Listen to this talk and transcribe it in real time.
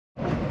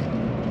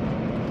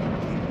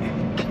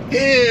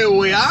Here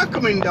we are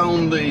coming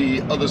down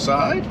the other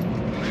side.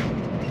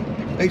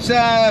 It's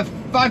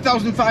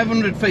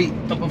 5,500 feet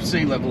above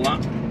sea level, that.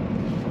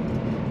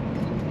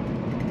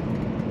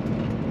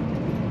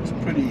 It's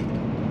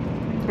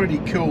pretty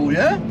cool,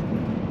 yeah?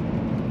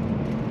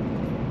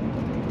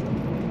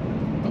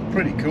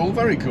 Pretty cool,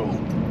 very cool.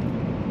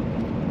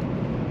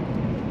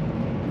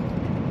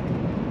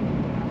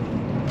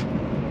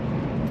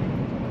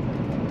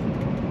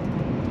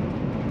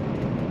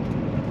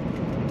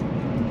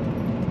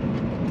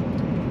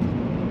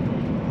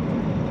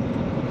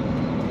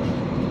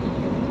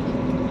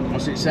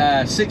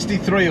 It's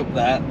 63 up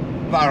there,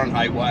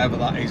 Fahrenheit, whatever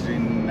that is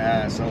in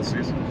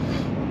Celsius.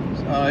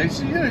 So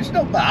it's, you know, it's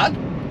not bad.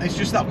 It's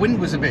just that wind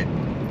was a bit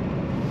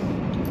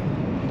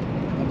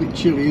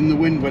chilly in the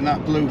wind when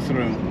that blew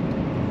through.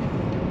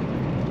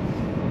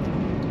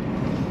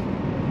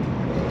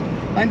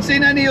 I ain't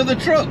seen any other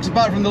trucks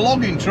apart from the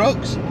logging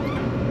trucks.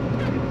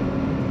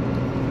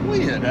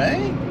 Weird,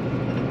 eh?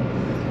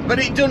 But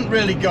it doesn't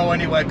really go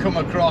anywhere, come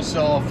across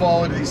or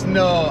forward. It's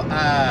no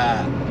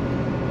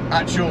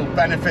actual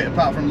benefit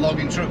apart from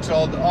logging trucks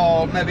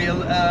or maybe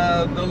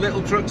the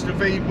little trucks to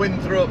feed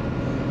Winthrop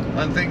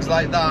and things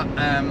like that.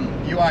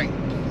 You ain't,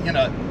 you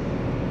know,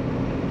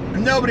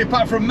 nobody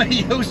apart from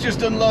me who's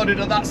just unloaded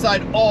on that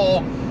side.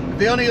 Or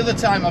the only other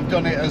time I've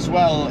done it as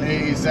well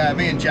is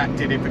me and Jack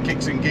did it for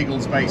kicks and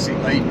giggles,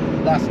 basically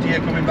last year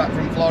coming back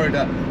from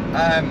Florida.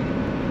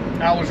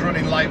 I was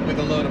running light with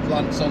a load of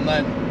plants on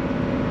then,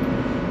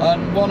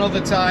 and one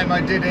other time I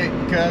did it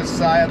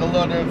because I had a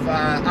load of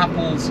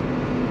apples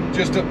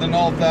just up the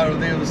north there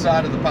on the other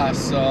side of the pass,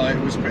 so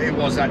it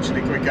was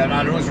actually quicker and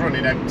I was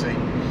running empty.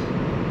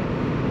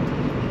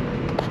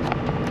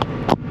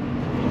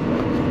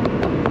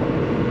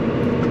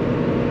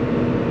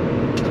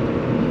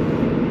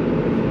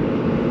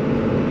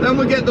 Then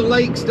we get the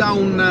lakes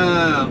down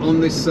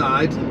on this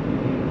side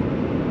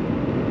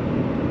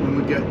when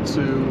we get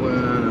to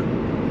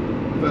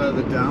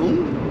further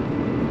down.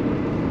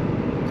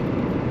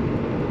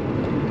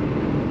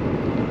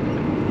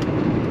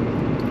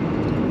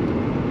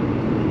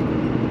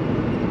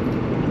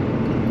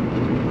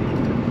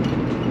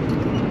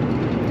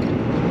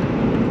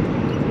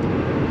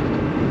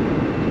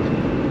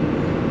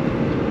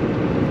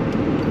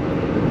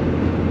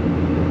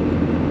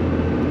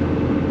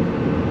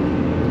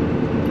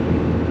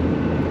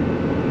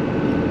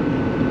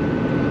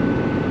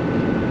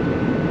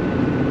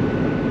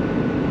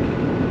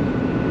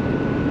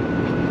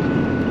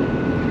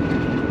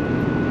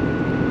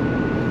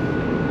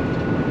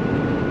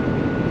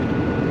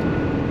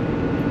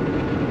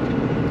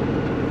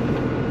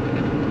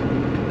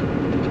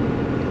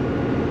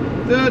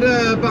 They had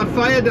a bad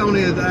fire down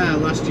here there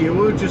last year. We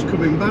were just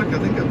coming back. I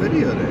think I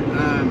videoed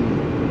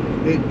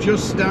it. It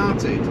just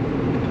started.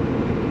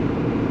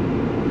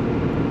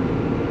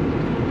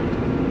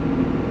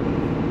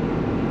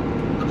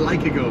 I'd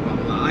like to go about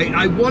that.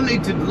 I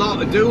wanted to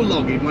do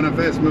logging when I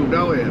first moved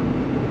out here,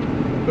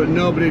 but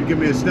nobody would give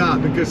me a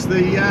start because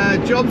the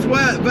jobs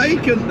weren't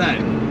vacant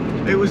then.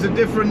 It was a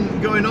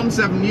different going on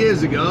 7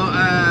 years ago.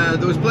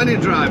 There was plenty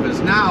of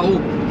drivers.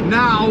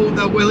 Now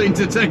they're willing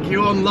to take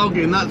you on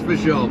logging, that's for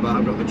sure, but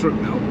I've got the truck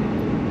now.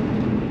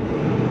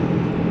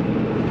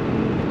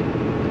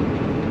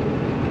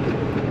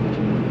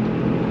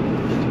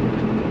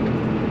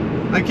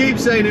 I keep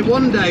saying it,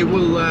 one day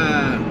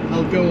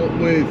I'll go up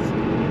with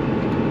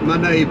my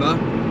neighbour.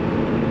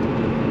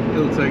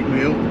 He'll take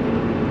me up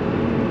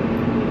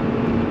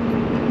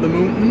the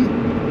mountain.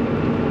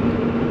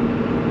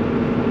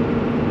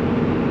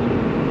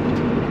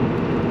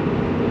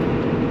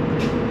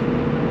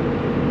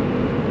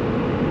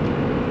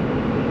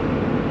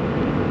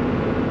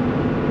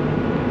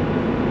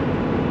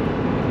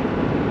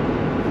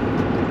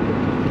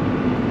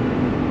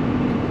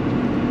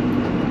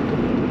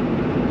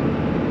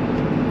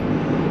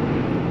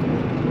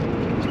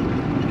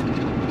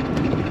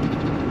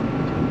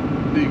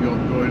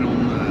 Going on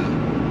there.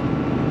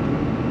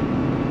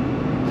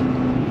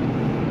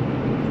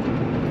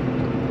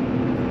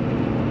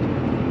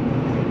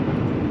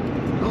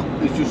 Oh,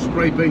 it's just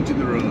spray painting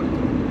the road.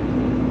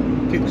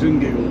 Kicks and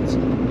giggles.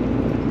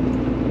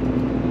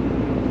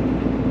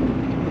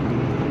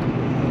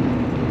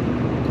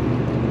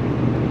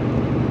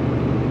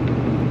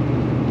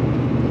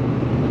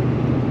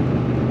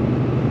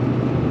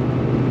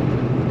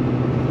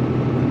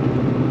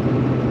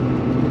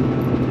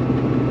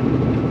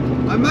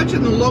 I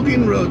imagine the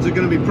logging roads are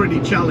going to be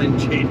pretty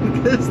challenging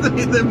because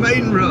the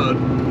main road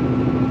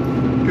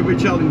could be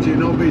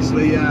challenging.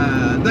 Obviously,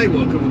 they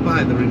won't come up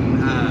either in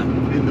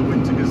the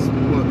winter because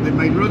the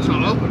main road's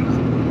not open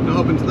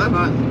to them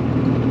either.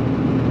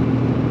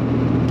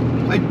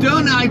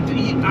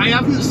 I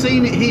haven't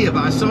seen it here,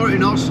 but I saw it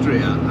in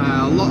Austria.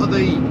 A lot of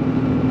the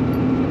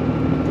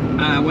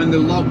when they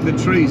log the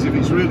trees, if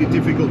it's really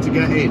difficult to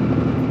get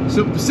in,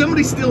 so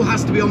somebody still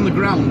has to be on the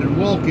ground and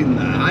walk in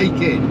there,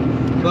 hiking.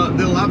 But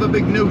they'll have a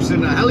big noose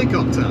and a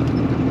helicopter.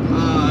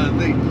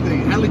 The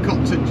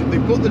helicopter, they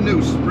put the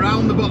noose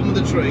round the bottom of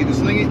the tree, they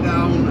sling it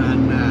down,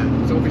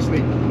 and it's obviously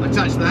a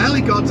attached to the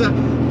helicopter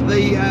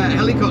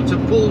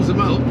pulls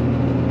them up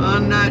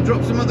and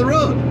drops them at the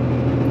road.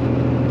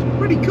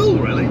 Pretty cool,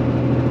 really.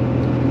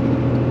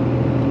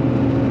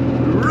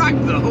 Drag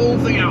the whole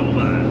thing out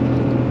there.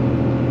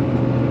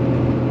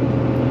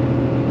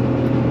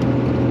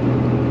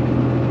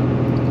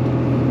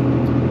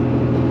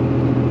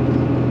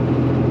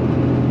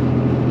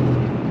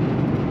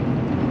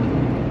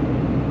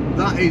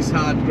 That is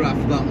hard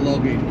graft, that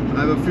logging.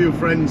 I have a few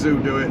friends who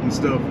do it and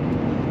stuff,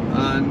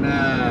 and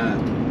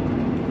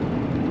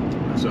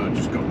so I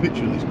just got a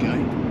picture of this guy.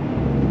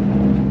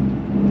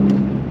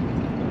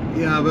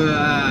 You have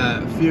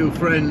a few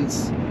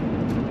friends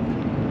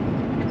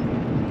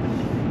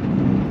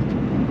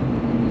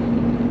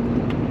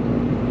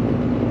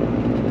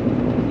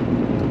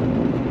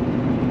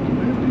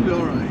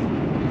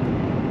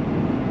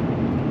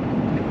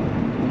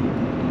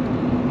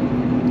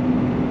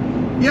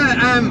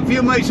a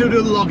few mates who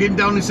do the logging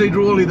down in Cedar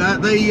Woolley there,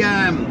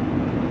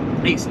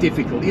 it's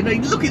difficult. You know,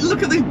 look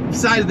at the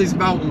side of this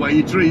mountain where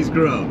your trees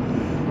grow.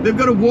 They've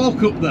got to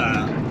walk up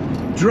there,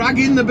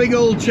 dragging the big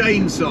old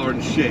chainsaw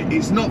and shit.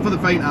 It's not for the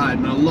faint-hearted,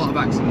 and a lot of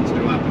accidents do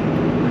happen.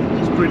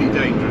 It's pretty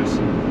dangerous.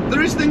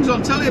 There is things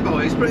on telly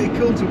about it. It's pretty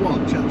cool to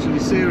watch, actually,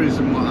 series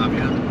and what have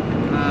you.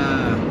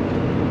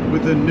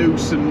 With the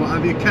noose and what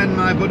have you. Ken,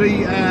 my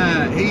buddy,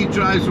 he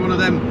drives one of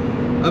them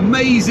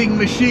amazing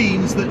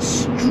machines that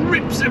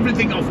strips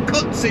everything off,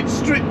 cuts it,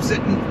 strips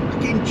it, and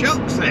fucking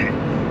chucks it.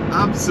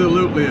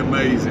 Absolutely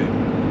amazing.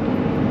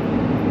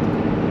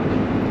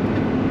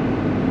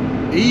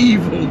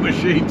 Evil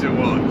machine to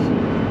watch.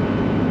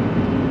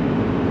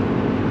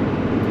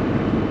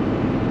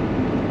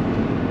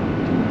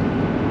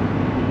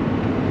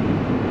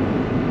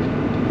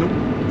 Nope,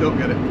 don't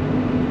get it.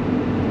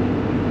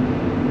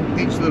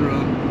 Each their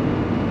own.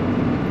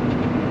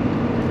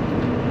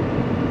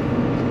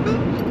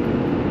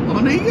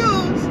 On he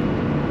goes.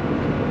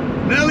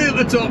 Nearly at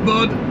the top,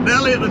 bud.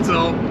 Nearly at the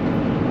top.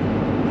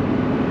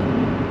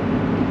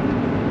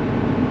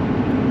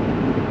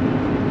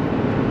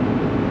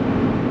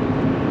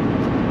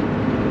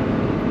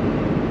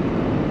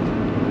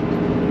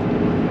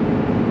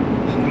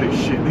 Holy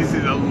shit, this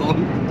is a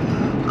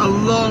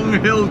long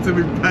hill to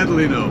be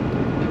pedalling up.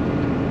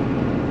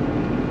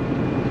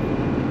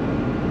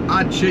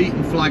 I'd cheat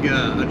and flag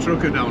a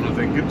trucker down, I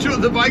think, and chuck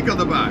the bike on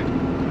the back.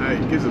 Hey,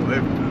 it gives a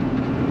lift.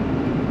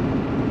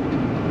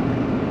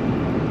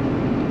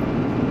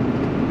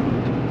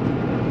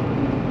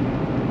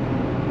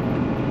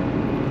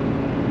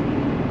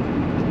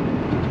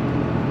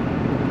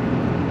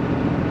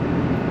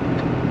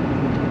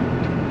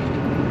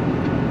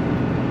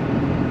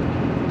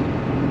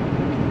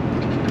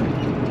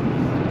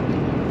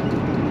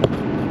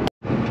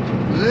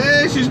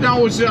 Now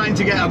we're starting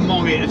to get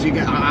among it as you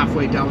get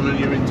halfway down and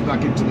you're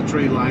back into the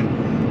tree line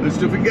and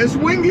stuff. It gets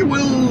windy, a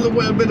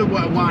bit of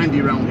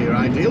windy around here.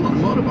 Ideal on a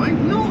motorbike,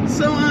 not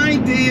so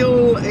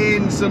ideal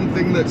in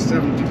something that's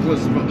 70+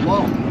 foot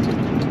long.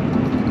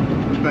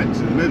 It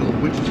bends in the middle,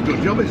 which is a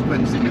good job. It's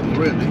bends in the middle,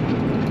 really.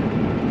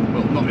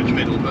 Well, not in the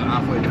middle, but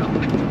halfway down.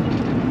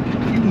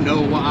 You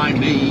know what I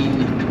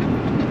mean.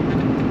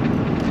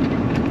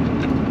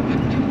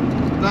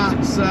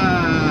 That's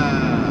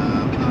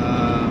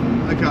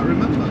I can't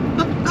remember.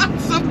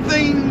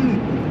 Something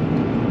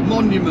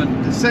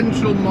monument, the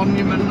Central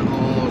Monument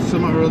or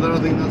something or other, I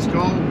think that's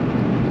called.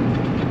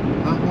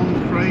 That one,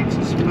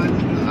 Craters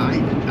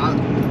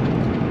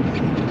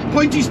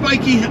Pointy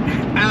Spiky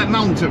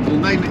Mountain, we'll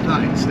name it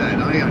that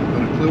instead. I haven't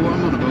got a clue what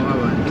I'm on about,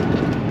 have I?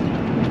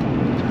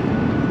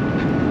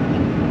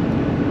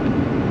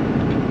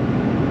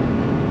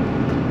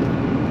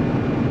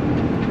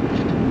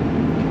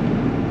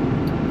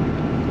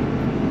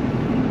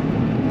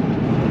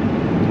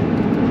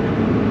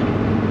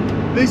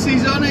 This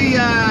is only,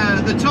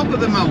 the top of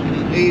the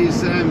mountain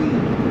is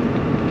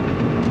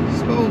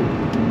about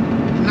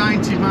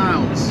 90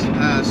 miles,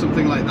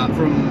 something like that,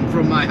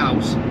 from my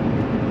house.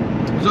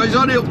 So it's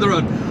only up the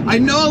road. I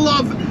know a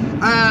lot of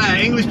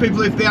English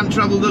people, if they haven't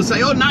travelled, they'll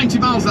say, oh, 90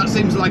 miles, that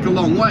seems like a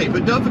long way.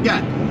 But don't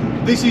forget,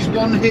 this is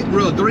one hit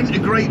road. There isn't a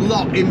great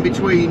lot in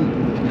between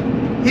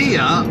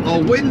here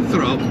or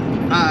Winthrop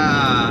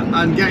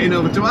and getting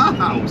over to our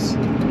house.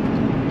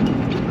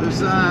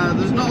 There's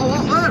not a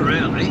lot there,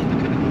 really.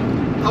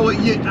 Oh,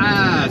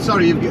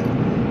 sorry,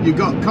 you've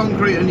got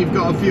Concrete and you've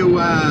got a few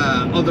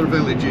other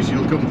villages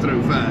you'll come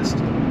through first.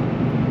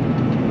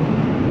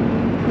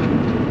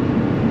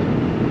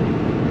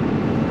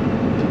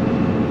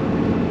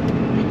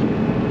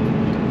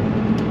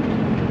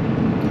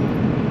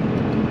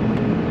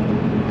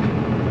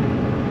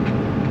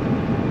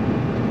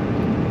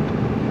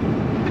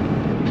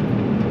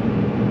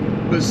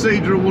 But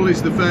Cedar Woolley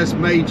is the first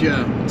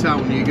major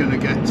town you're going to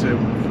get to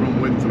from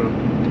Winthrop.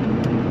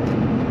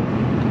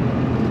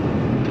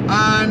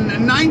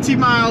 And 90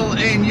 mile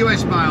in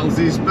US miles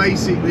is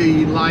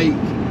basically like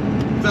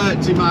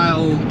 30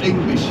 mile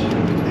English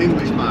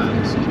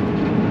miles.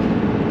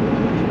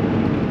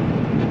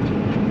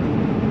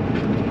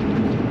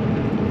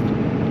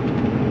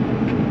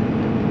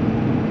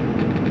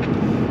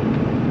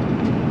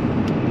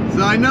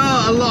 So I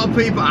know a lot of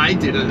people, I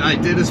did,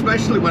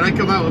 especially when I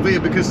come out of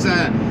here, because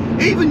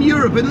even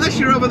Europe, unless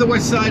you're over the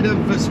west side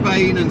of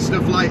Spain and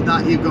stuff like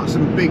that, you've got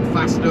some big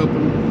fast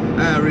open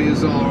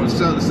areas, or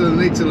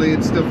southern Italy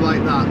and stuff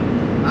like that.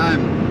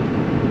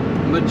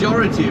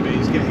 Majority of it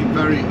is getting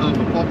very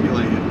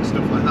overpopulated and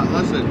stuff like that.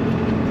 That's a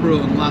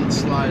prone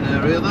landslide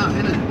area, that,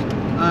 isn't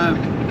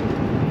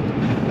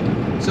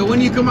it? So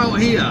when you come out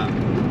here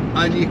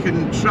and you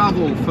can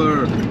travel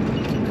for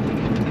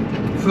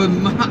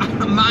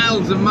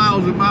miles and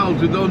miles and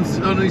miles with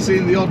only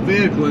seeing the odd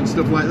vehicle and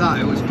stuff like that,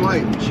 it was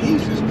quite,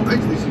 Jesus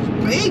Christ, this is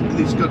big,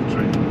 this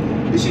country.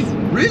 This is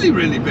really,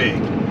 really big.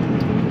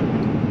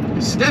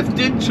 Steph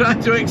did try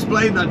to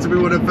explain that to me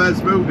when I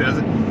first moved here. I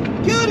said,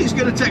 God, it's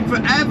going to take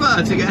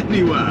forever to get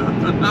anywhere.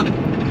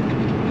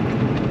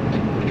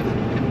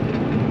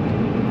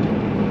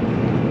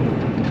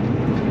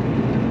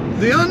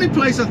 The only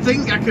place I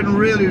think I can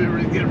really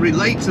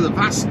relate to the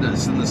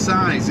vastness and the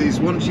size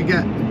is once you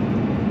get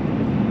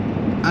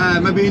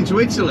maybe into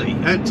Italy,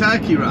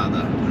 Turkey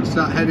rather, and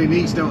start heading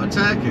east out of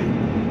Turkey.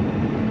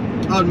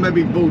 Or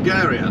maybe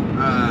Bulgaria,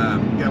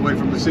 get away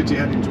from the city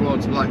heading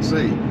towards Black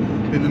Sea.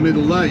 In the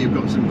middle there you've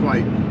got some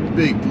quite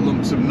big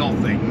lumps of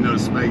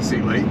nothingness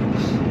basically.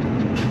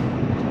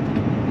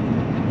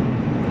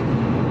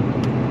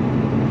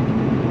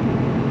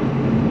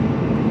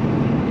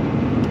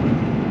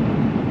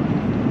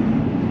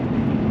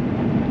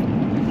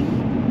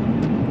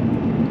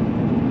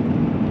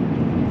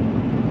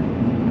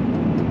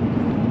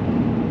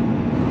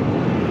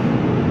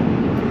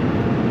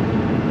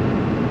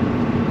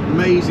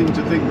 Amazing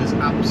to think there's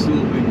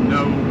absolutely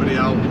nobody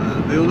out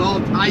there. The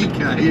odd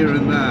hiker here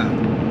and there,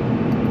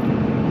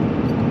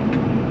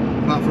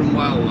 apart from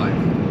wildlife.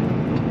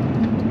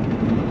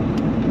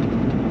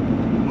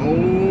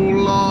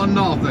 All or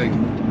nothing.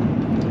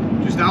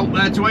 Just out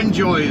there to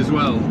enjoy as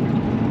well.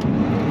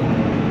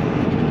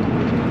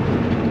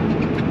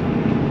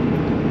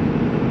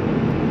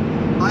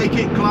 Hike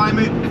it, climb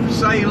it,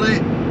 sail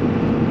it,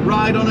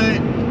 ride on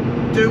it.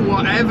 Do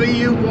whatever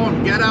you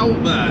want, get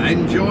out there,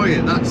 enjoy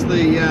it. That's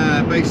the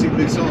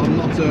basically sort of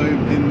motto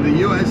in the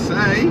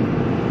USA.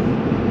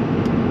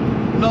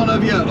 None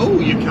of you, oh,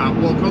 you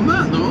can't walk on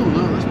that. No,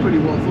 that's pretty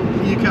waffle.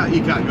 You can't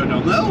go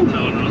down there. Oh,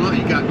 no,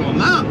 you can't go on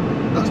that.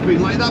 That's been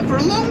like that for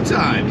a long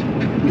time.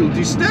 You'll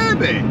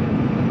disturb it.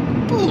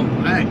 Oh,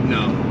 heck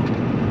no.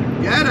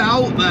 Get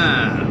out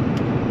there.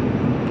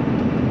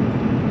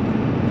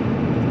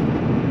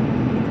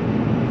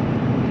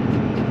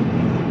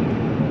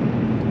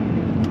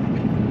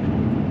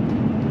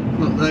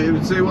 There you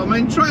would see what I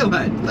mean,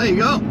 trailhead. There you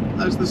go.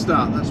 That's the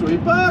start. That's where you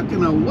park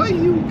and away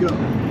you go.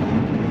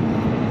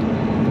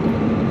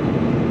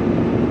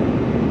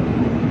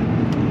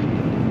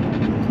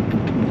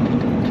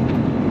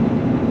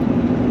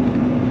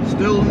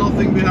 Still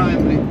nothing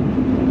behind me.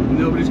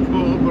 Nobody's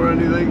caught up or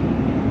anything.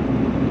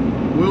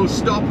 We'll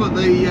stop at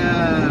the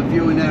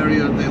viewing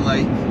area of the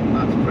lake.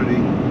 That's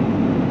pretty,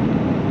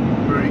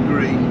 very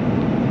green.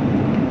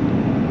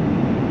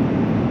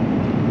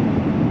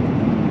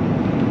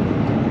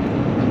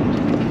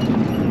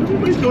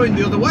 Everybody's going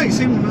the other way.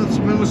 See,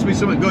 there must be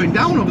something going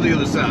down over the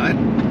other side.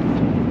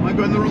 Am I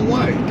going the wrong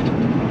way?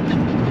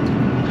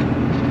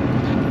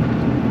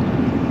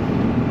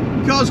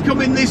 Cars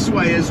coming this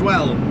way as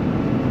well.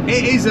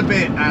 It is a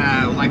bit,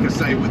 like I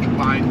say, with the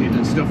winding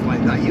and stuff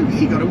like that. You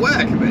got to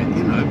work a bit,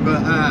 you know.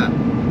 But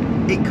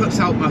it cuts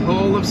out my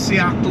whole of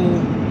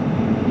Seattle.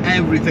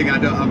 Everything. I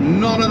don't have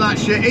none of that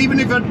shit. Even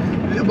if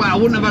I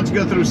wouldn't have had to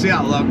go through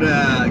Seattle.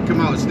 I'd come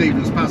out of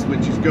Stevens Pass,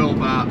 which is Gold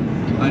Bar,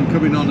 and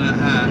coming on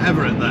at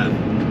Everett there.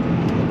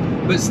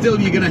 But still,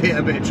 you're going to hit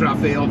a bit of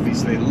traffic,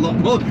 obviously. A lot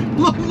more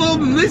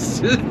than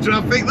this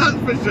traffic, that's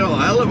for sure. A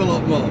hell of a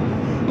lot more.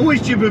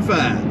 Which do you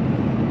prefer?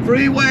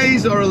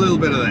 Freeways or a little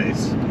bit of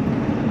this?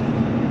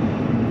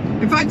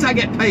 In fact, I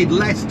get paid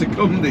less to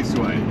come this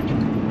way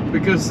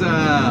because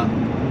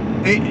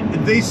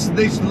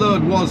this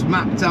load was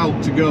mapped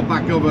out to go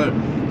back over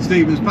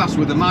Stevens Pass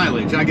with the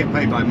mileage. I get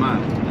paid by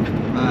mile.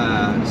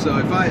 So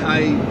if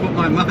I put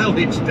my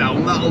mileage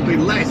down, that'll be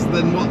less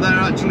than what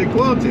they're actually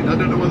quoting. I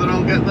don't know whether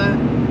I'll get their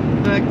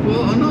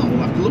quote or not. We'll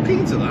have to look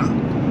into that.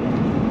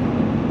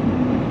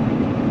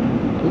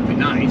 Would be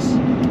nice.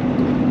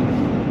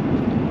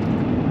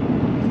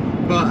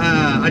 But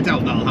I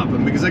doubt that'll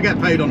happen because I get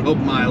paid on hub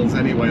miles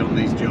anyway on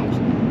these jobs,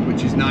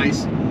 which is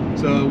nice.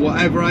 So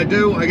whatever I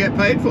do, I get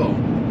paid for.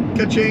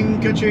 Ka-ching,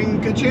 ka-ching,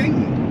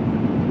 ka-ching.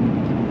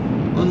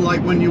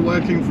 Unlike when you're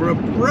working for a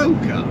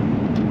broker.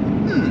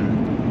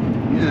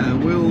 Yeah,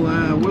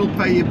 we'll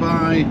pay you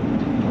by,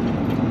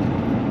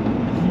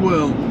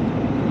 well,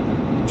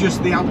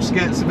 just the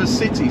outskirts of a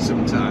city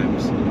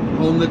sometimes,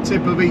 on the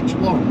tip of each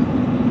one.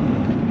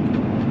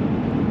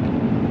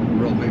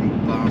 Robbing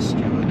bar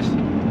stewards.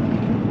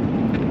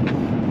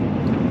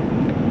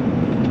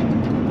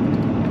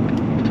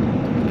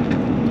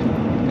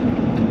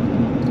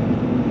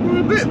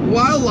 We're a bit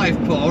wildlife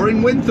poor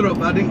in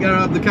Winthrop. I didn't get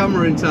out the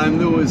camera in time.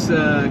 There was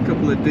a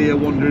couple of deer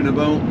wandering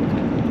about,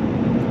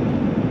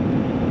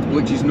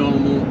 which is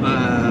normal.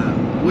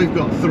 We've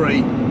got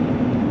 3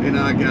 in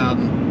our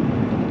garden.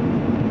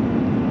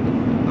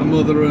 A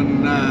mother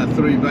and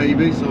 3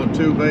 babies, or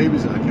 2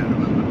 babies, I can't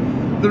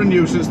remember. They're a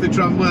nuisance. They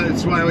trample.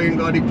 That's why we ain't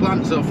got any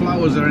plants or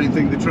flowers or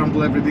anything. They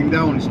trample everything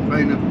down. It's a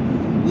pain of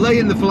lay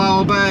in the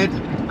flower bed,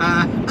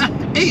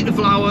 eat the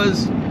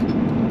flowers.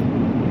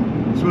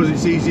 I suppose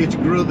it's easier to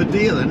grow the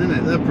deer then, isn't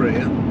it? They're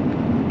prettier.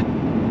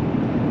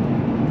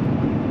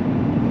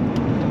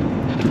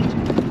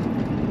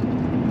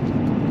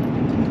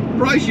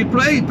 Price you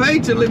pay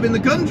to live in the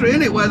country,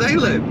 isn't it, where they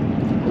live?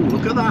 Oh,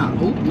 look at that.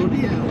 Oh, bloody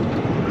hell.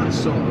 That's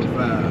sort of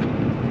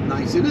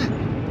nice, isn't it?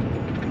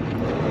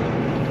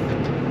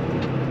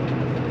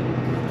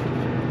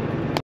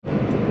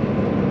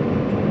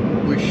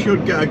 We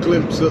should get a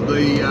glimpse at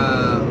the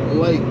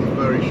lake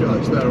very short.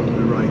 It's there on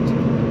the right.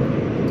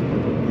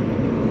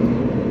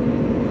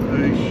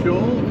 Very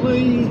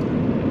shortly,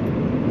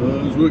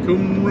 as we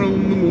come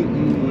round the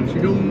mountain, when she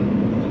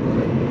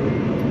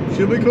comes,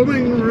 she'll be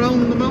coming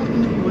round the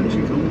mountain when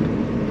she comes.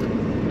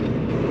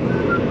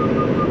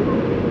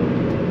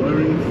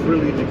 Wearing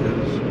frilly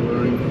knickers,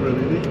 wearing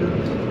frilly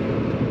knickers.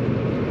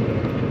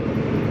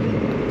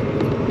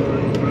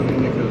 Wearing frilly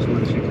knickers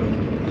when she comes.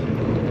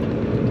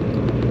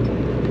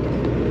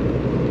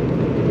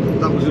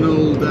 That was an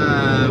old,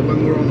 when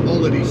we were on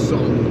holiday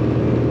song.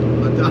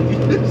 My dad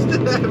used to,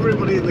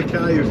 everybody in the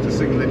car used to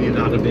sing, and then you'd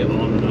add a bit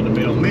on and add a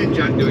bit on. Me and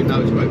Jack do it now,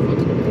 it's quite fun.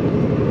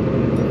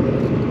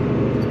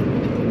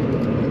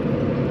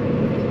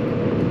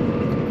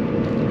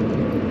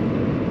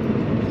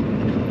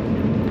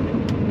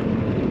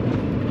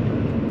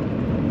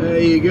 There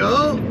you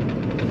go.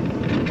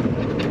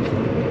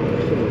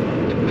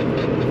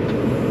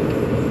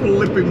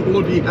 Flipping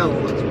bloody hell,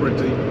 that's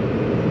pretty.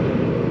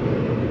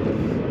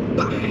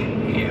 The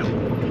hell.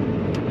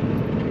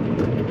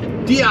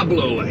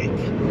 Diablo Lake.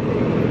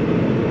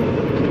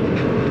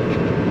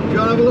 Do you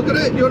want to have a look at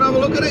it? Do you want to have a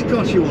look at it? Of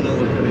course you want to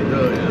look at it,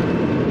 don't you?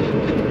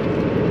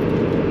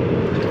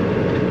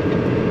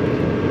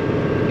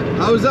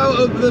 I was out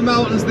of the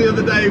mountains the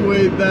other day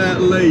with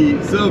Lee.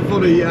 So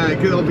funny,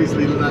 because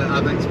obviously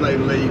I've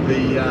explained Lee,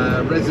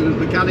 the resident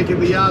mechanic in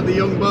the yard, the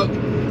young buck.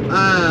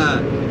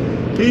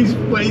 He's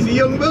a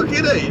young buck,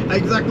 isn't he?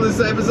 Exactly the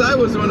same as I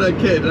was when I was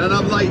a kid. And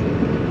I'm like,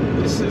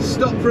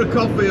 stop for a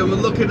coffee and we're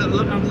looking at,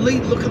 look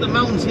at the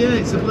mountains. Yeah,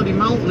 it's a bloody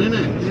mountain, isn't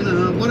it? You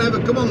know, whatever,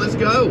 come on, let's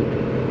go.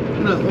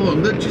 You know,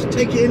 oh, just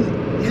take in,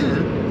 yeah.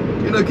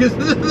 You know, because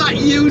they're that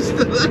used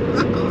to the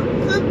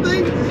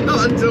thing. It's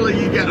not until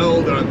you get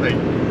older, I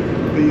think,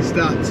 that you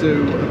start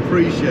to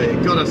appreciate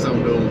it. God, I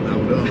sound old now,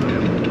 don't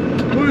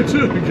I? Wait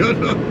till you get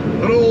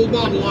an old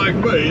man like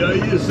me,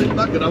 you sit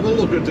back and have a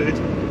look at it.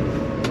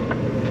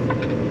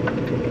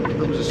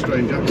 That was a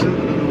strange accent,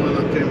 I don't know where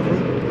that came from.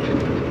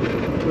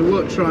 We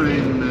won't try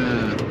and...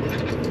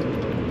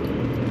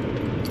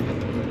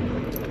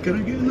 Can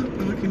I get in that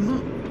parking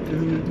lot? Do you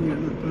think I can get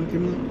in that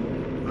parking lot?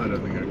 I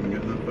don't think I can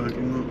get in that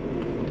parking lot.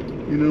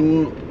 You know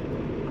what?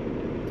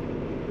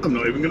 I'm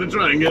not even going to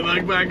try and get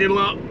that parking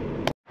lot.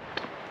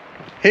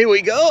 Here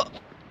we go.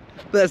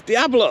 There's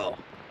Diablo.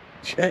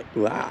 Check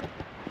that.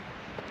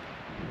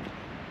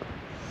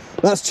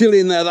 That's chilly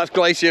in there. That's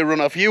glacier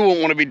runoff. You won't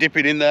want to be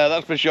dipping in there,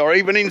 that's for sure.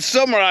 Even in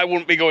summer, I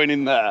wouldn't be going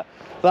in there.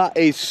 That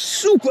is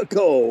super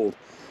cold.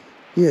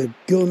 Yeah,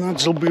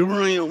 gonads will be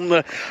right on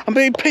there. I'm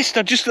being pissed.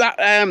 I just that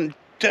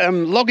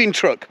logging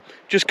truck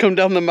just come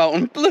down the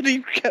mountain.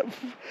 Bloody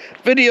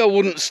video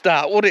wouldn't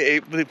start, would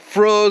it? It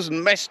froze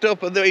and messed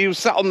up, and he was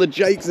sat on the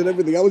jakes and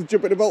everything. I was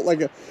jumping about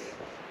like a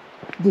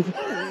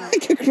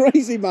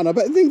crazy man. I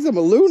bet he thinks I'm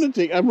a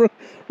lunatic. I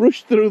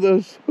rushed through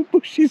those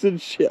bushes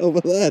and shit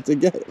over there to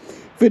get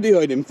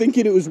videoing him,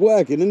 thinking it was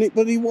working,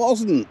 but he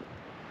wasn't.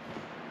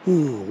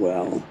 Oh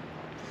well.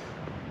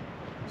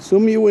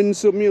 Some you win,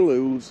 some you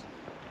lose.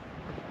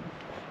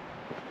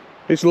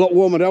 It's a lot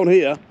warmer down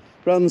here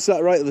rather than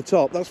sat right at the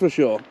top, that's for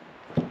sure.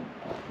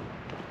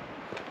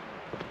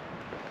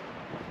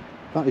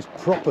 That is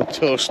proper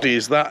toasty,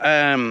 is that?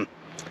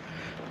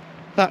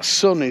 That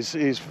sun is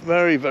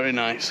very, very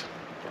nice.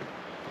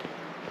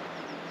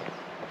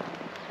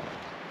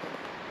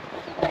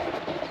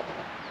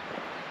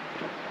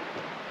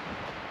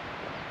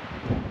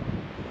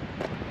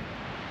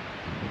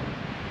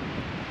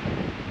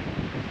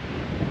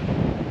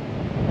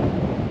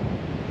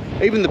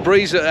 Even the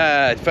breeze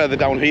further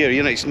down here,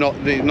 you know, it's not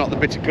the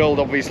bitter cold,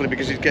 obviously,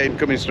 because it's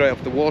coming straight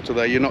off the water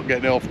there. You're not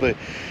getting off the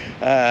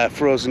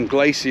frozen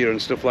glacier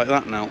and stuff like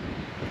that now.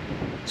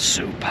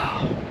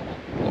 Super.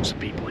 Lots of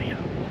people here.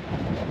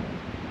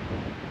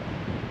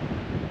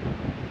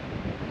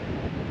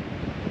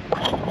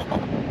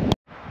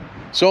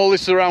 So all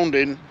this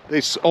surrounding,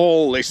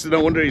 all this,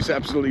 no wonder it's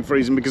absolutely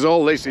freezing, because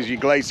all this is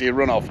your glacier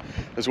runoff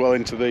as well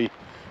into the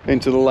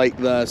lake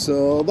there.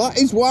 So that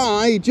is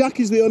why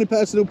Jack is the only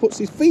person who puts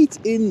his feet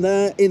in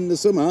there in the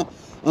summer,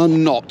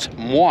 and not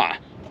moi.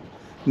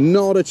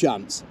 Not a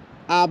chance.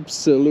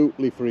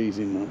 Absolutely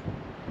freezing now.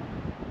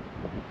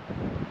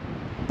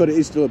 But it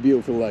is still a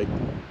beautiful lake.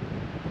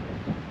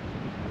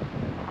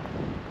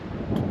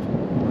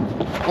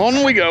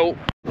 On we go.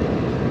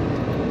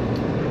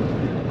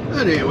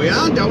 And here we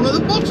are, down at the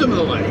bottom of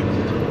the lake.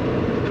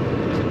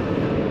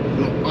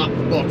 Not at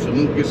the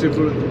bottom, because if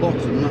we're at the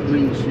bottom, that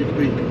means you'd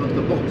be at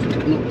the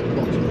bottom, not the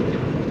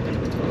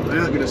bottom. I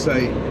aren't going to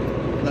say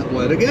that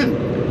word again.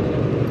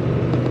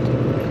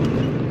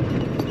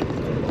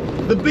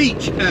 The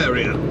beach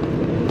area.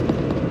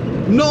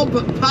 Knob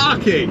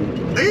parking.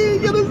 Are you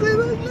going to say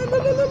that?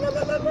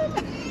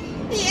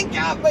 You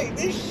can't make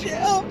this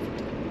shit up.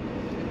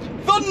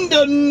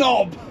 Thunder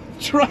Knob.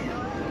 Try.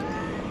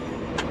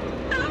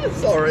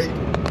 Sorry.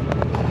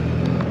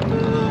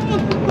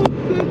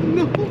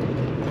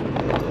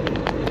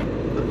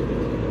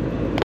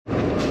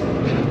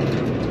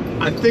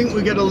 I think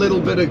we get a little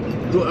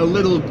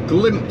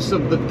glimpse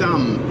of the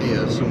dam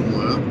here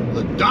somewhere.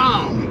 The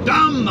dam,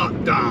 damn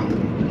that dam.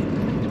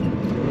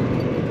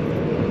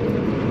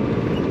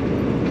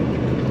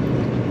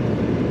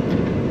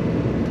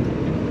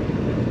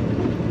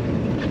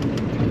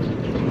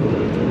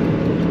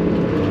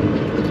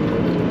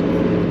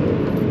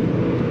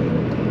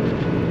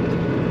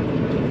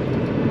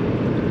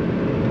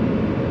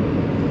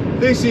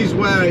 This is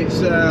where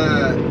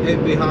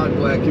it'd be hard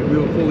work if we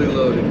were fully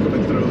loaded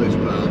coming through this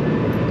part.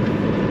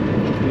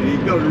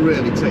 You've got to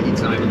really take your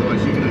time,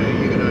 otherwise you're gonna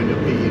end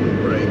up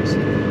eating brakes.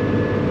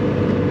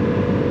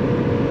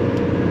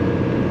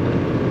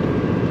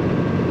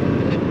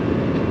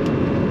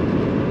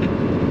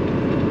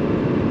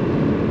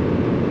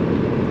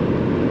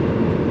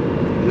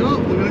 No,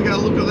 we're gonna get a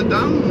look at the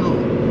dam. No,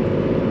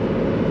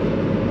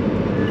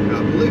 I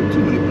can't believe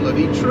too many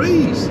bloody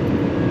trees.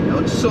 I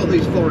would sort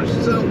these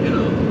forests out, you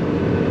know.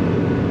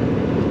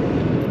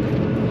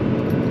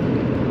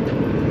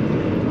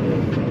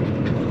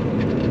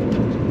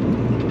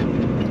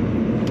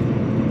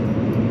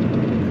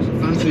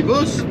 Fancy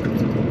bus,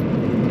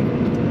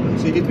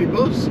 fancy hippie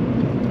bus.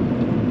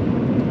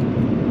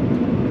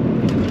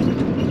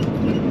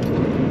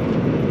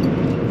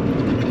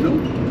 No,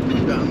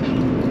 down.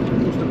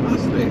 Must have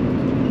passed it.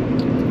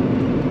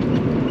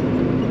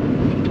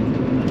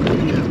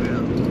 Yeah, we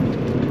are.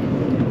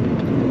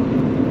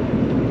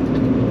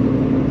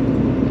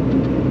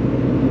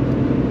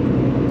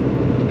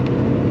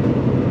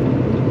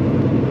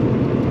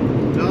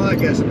 Oh, that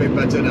gets a bit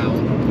better now.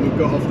 We've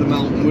got off the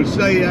mountain. We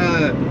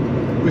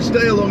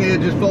stay along here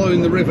just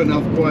following the river now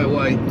for quite a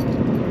way.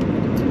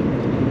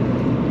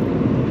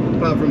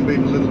 Apart from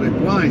being a little bit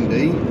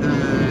windy,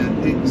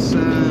 it's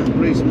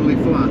reasonably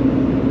flat.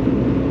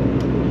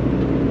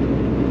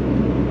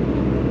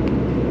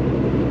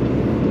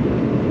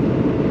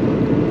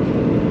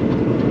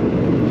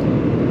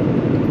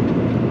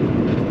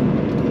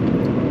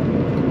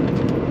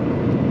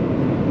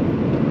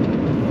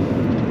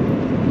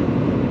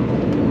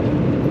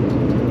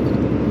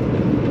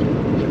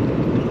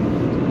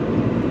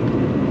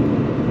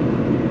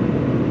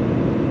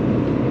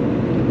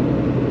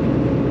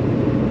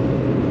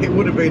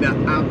 Would have been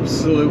an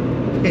absolute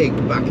pig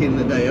back in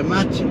the day.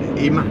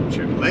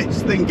 Imagine,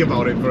 let's think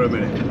about it for a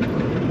minute.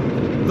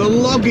 The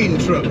logging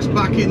trucks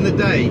back in the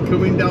day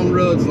coming down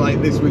roads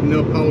like this with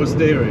no power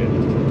steering.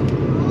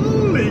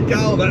 Holy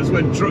cow, that's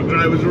when truck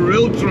drivers were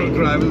real truck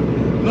drivers.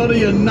 None of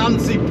your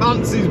Nancy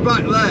Pantsies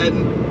back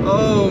then.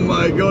 Oh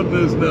my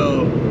goodness,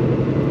 no.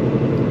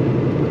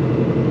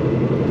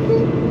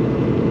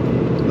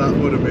 That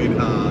would have been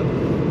hard.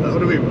 That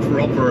would have been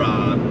proper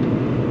hard.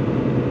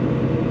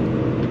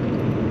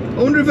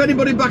 I wonder if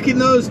anybody back in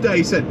those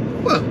days said,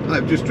 well,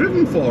 I've just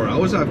driven 4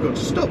 hours, I've got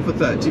to stop for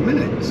 30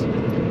 minutes.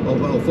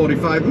 Or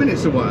 45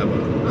 minutes or whatever.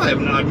 I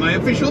haven't had my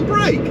official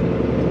break.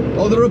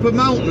 Or they're up a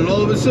mountain and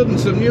all of a sudden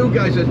some new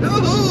guy says,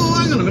 oh,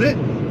 hang on a minute.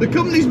 The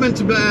company's meant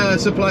to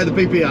supply the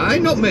PPI,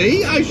 not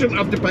me. I shouldn't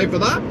have to pay for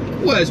that.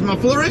 Where's my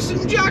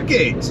fluorescent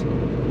jacket?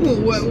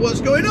 Well,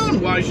 what's going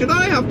on? Why should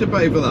I have to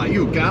pay for that?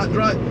 You can't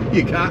drive.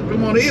 You can't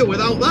come on here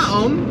without that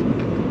on.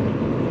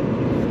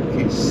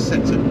 Fucking set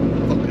of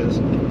fuckers.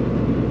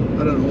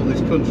 I don't know what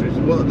this country is,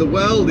 what the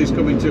world is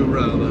coming to,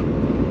 rather.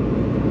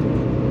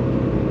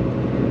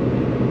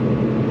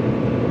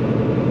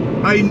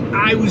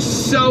 I was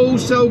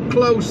so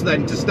close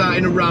then to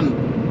starting a rant,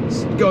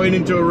 going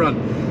into a rant.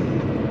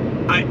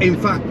 In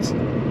fact,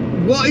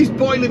 what is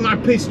boiling my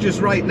piss just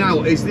right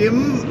now is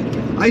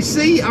I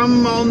see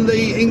I'm on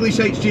the English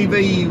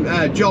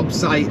HGV job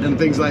site and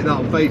things like that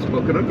on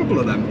Facebook, and a couple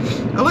of them.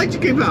 I like to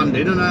keep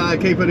handy and I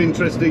keep an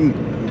interesting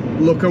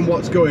look on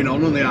what's going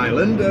on the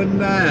island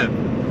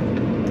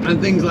and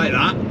things like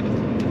that.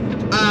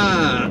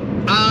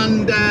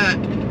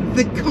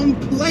 The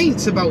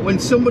complaints about when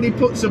somebody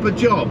puts up a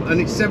job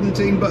and it's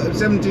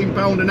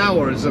 £17 an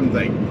hour or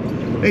something.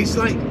 It's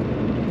like,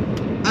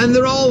 and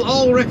they're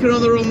all reckon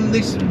on their own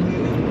this.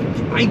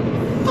 It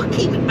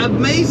fucking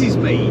amazes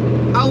me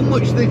how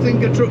much they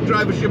think a truck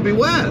driver should be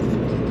worth.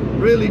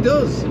 Really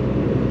does. Fucking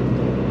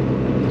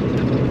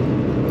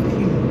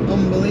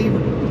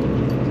unbelievable.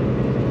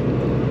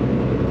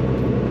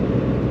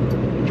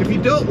 If you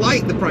don't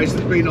like the price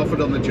that's being offered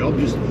on the job,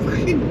 just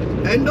fucking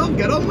end off,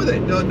 get on with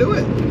it, don't do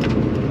it.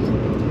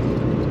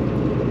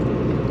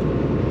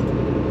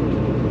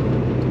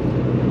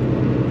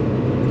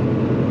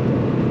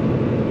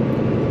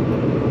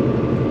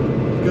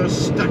 go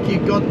stack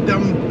your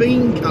goddamn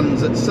bean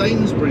cans at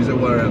Sainsbury's or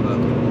wherever.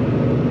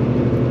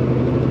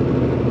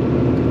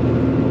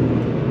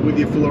 With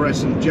your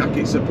fluorescent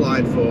jacket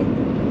supplied for.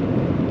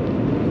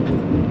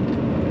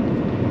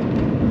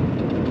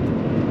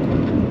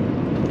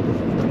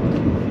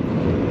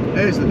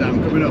 There's the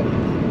dam coming up.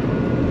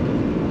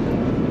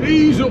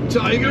 Ease up,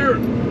 Tiger!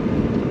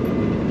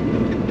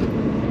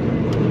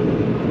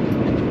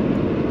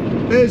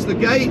 There's the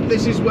gate.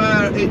 This is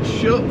where it's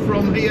shut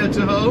from here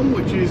to home,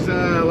 which is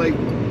like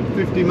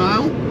 50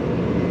 mile.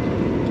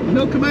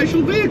 No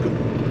commercial vehicle.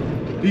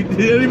 Did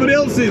anybody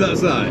else see that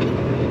sign?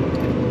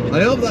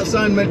 I hope that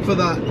sign meant for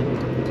that.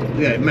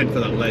 Yeah, it meant for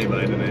that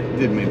lay-by, didn't it? It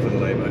did mean for the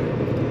lay-by.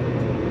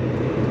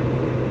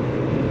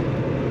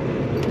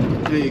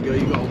 There you go,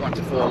 you got a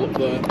waterfall up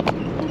there.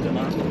 Look at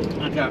that.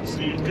 I can't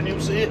see it. Can you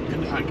see it?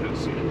 I can't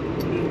see it.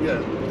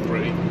 Yeah,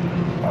 pretty.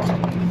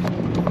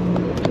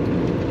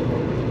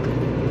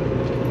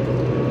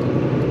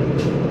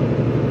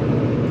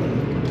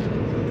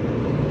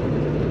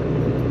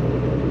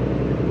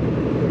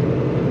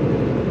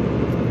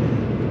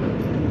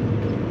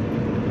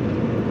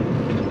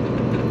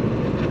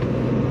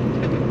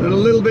 And a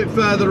little bit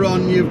further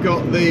on, you've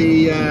got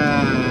the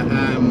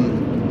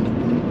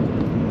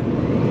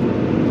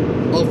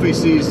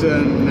offices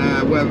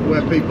and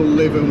where people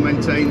live and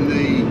maintain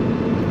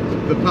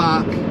the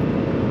park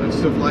and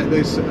stuff like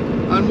this,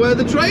 and where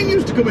the train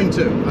used to come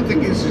into. I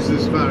think it's just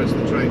as far as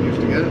the train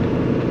used to get.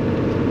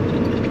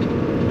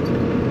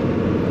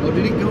 Or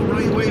did it go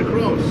right away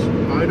across?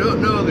 I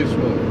don't know this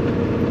one.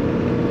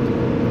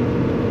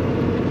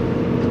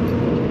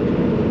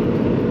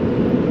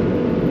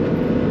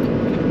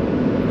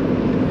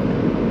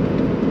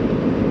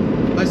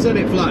 I said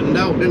it flattened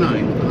out, didn't I?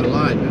 I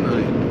lied, didn't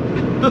I?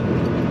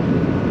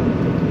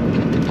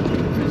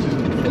 This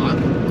isn't flat.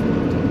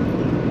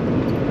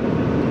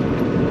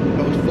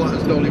 Not as flat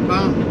as Dolly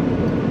Parton.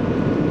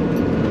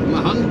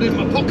 My hand in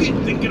my pocket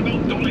thinking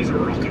about Dolly's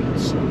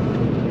rockets. Oh,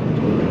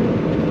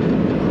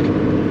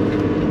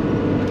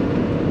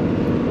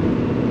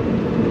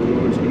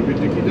 it's going to be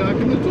dicky dark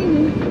in the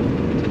tunnel.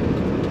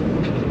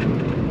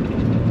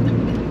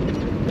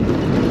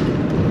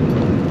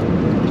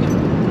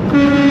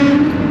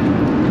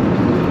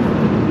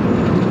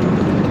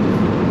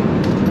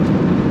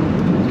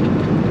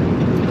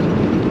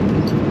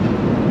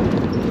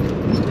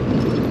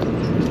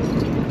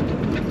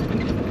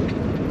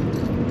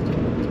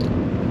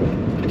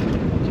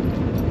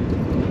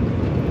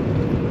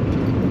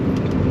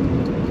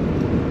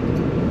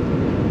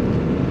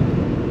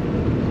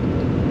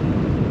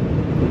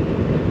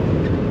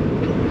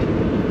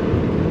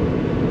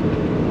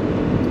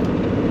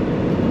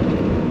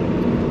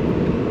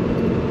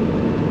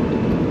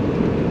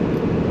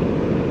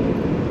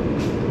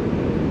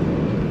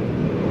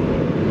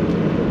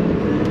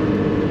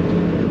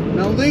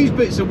 These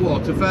bits of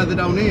water further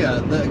down here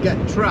that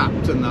get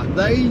trapped and that,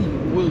 they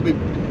will be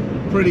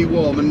pretty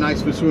warm and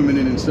nice for swimming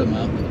in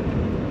summer.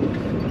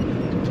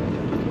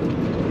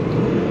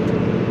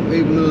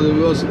 Even though there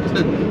was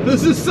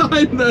there's a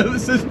sign there that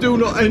says do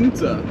not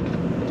enter.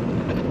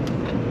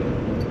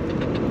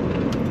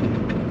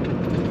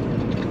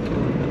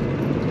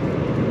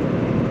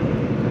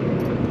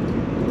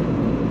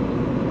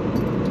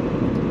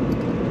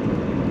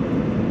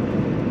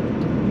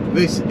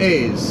 This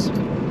is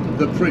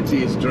the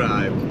prettiest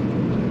drive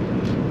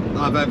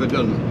I've ever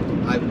done,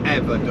 I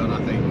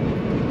think.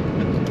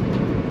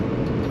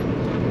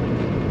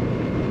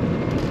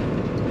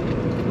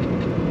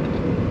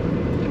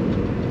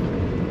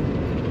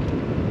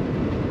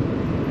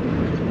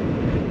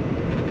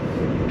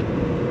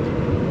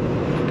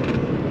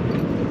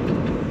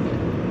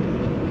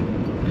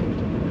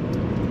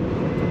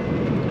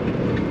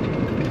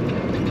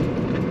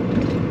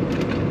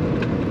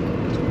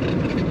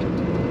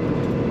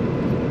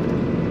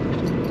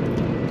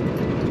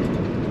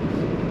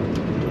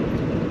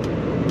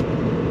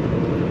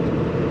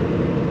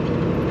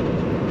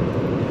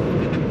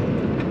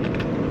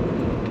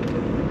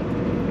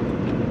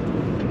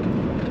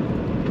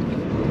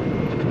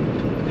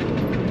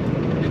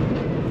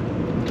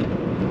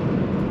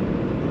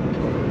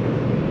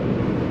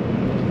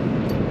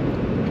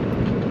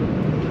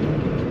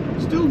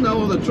 Still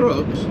no other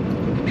trucks.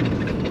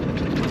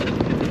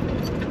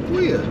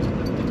 Weird.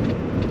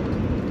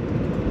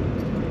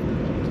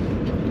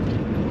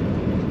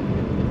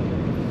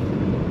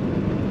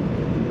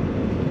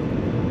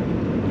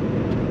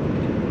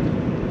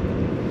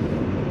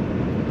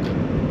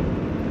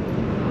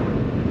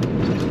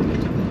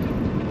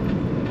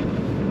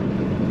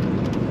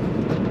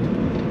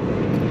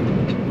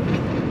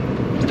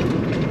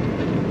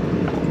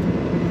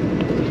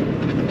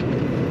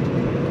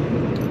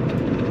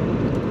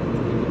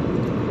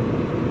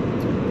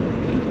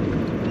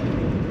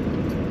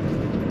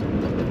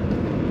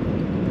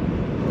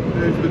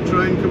 There's the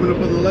train coming up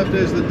on the left,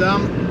 there's the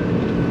dam,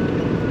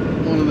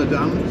 one of the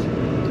dams.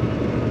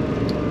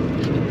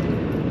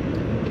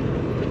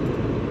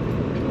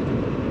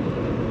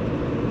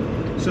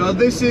 So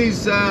this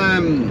is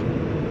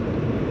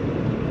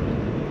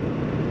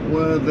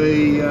where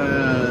the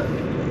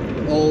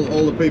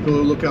all the people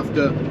who look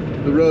after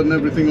the road and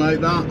everything like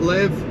that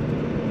live.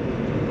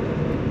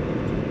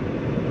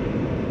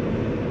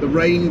 The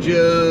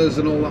rangers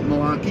and all that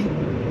malarkey.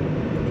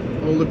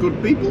 All the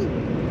good people.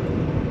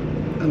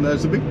 And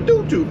there's a big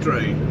doo-doo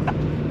train.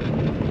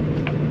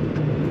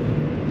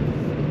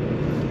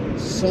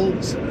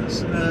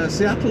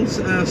 Seattle's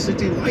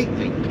City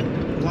Lightning.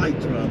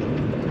 Lights, rather.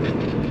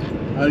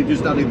 I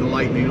just added the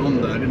lightning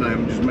on there, didn't I?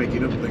 I'm just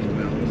making up things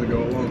now as I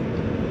go along.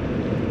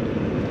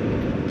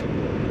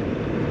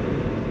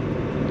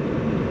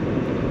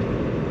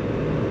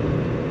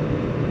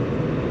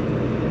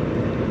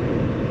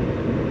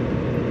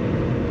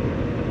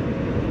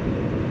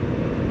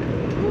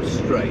 How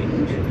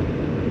strange.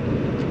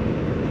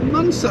 A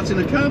man sat in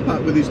a car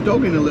park with his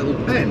dog in a little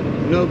pen,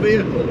 no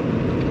vehicle.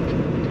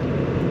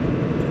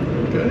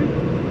 Okay.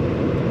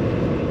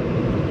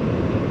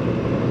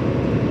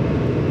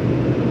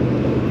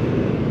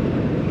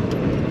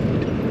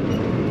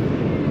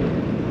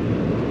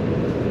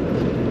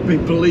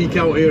 Big bleak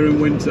out here in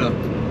winter.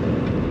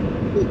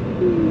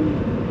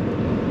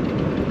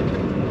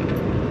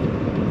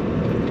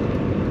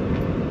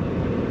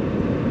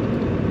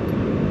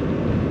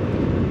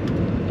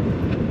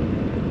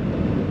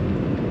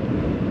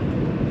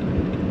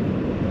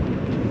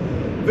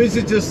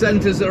 Visitor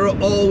centres are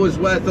always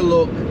worth a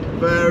look.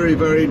 Very,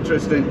 very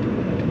interesting.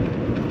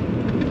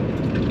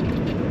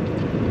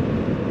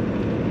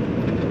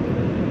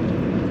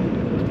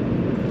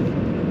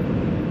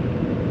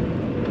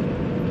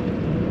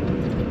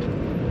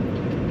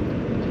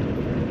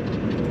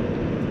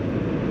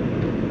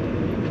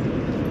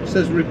 It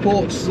says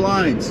report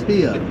slides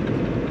here.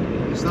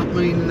 Does that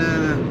mean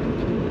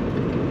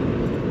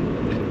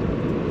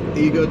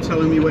you go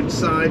tell him you went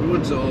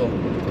sideways or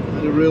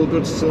had a real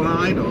good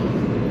slide, or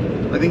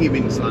I think it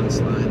means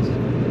landslides.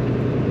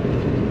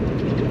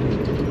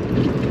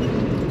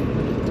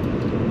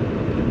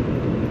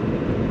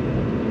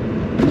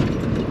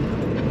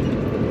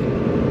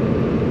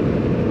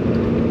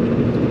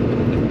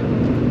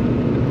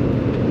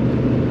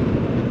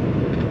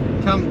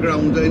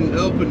 Campground ain't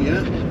open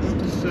yet.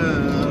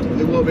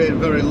 It won't be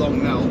very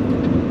long now.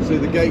 See,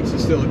 the gates are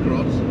still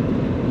across.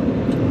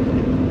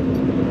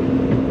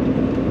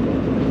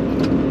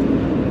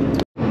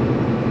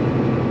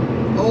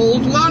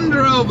 Old Land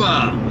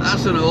Rover.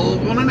 That's an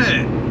old one, isn't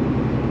it?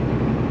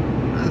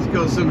 That's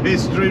got some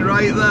history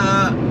right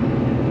there.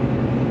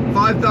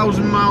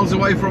 5,000 miles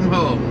away from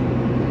home.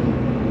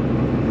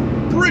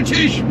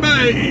 British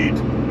made.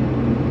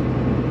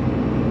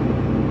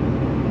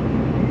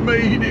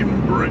 Made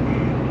in Britain.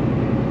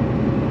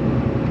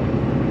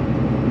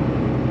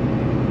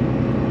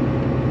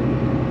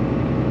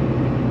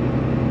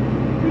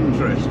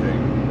 Interesting.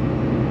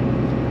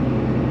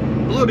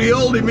 Bloody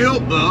holding me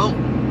up though.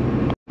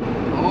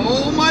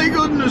 Oh my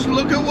goodness,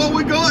 look at what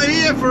we got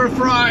here for a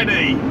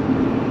Friday.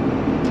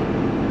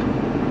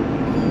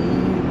 Oh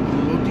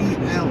bloody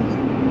hell.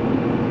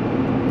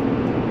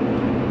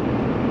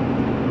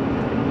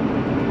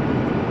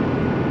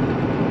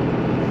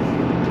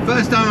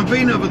 First time I've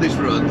been over this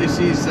road. This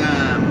is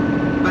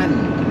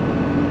Bend.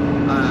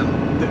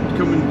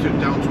 Coming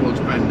down towards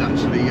Bend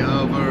actually,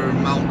 over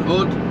Mount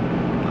Hood.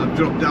 I've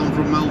dropped down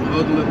from Mount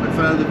Hood a little bit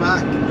further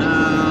back,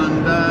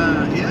 and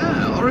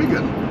yeah,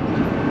 Oregon.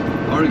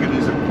 Oregon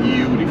is a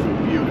beautiful,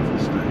 beautiful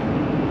state.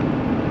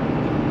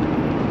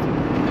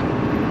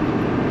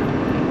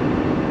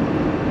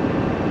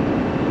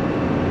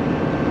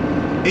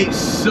 It's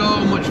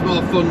so much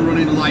more fun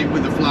running light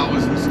with the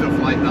flowers and stuff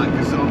like that,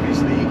 because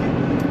obviously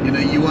you know,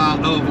 you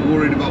aren't over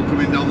worried about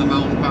coming down the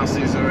mountain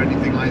passes or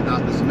anything like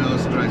that. There's no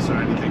stress or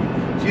anything,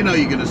 so you know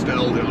you're going to stay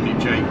hold it on your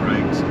chain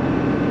brakes.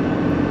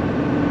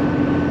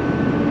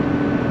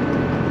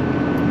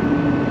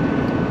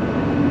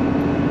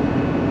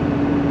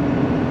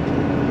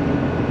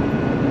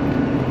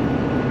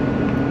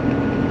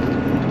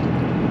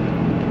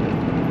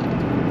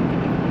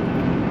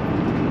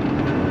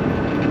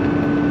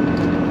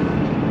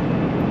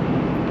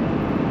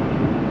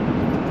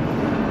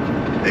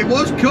 It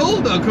was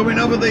cold though, coming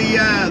over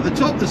the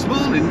top this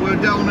morning. We're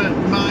down at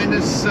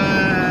minus,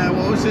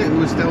 what was it? It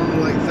was down at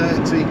like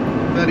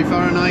 30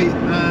 Fahrenheit.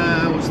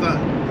 What's that?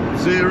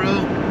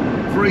 0,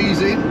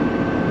 freezing,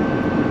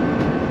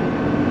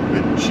 a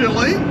bit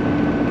chilly.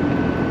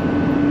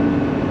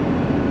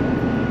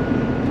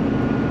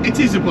 It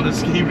is upon a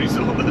ski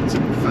resort, to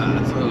be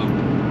fair, so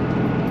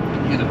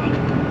you know,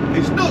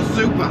 it's not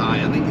super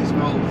high. I think it's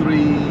about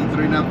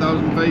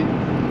 3,500 feet,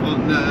 but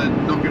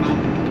knocking on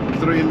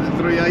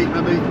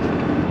 3.8 maybe.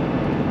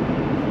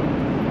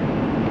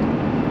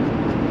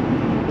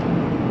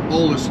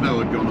 All the snow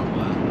had gone up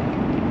there.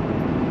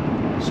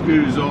 Ski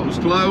resort was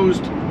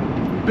closed.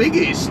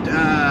 Biggest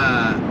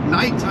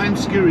nighttime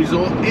ski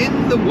resort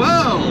in the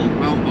world.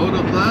 Mount Hood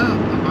up there,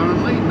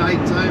 apparently.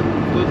 Nighttime,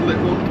 little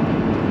one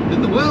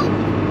in the world.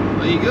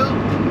 There you go.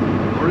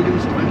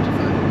 Oregon's 25.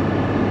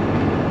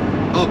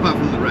 Oh, apart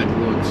from the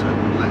redwoods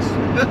and less.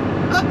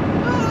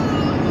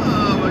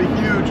 Oh, a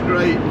huge,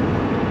 great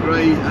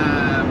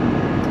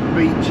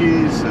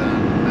beaches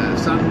and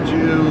sand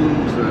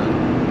dunes,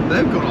 and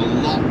they've got a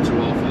lot to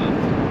offer.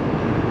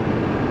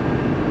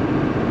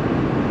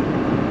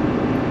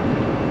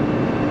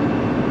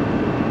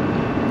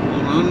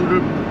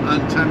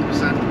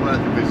 110% worth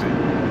a visit.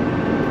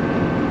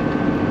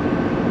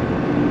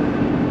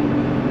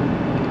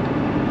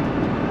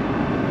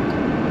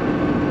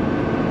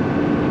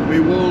 We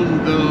warned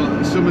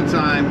though,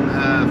 summertime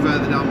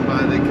further down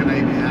by the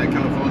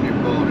California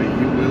border,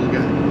 you will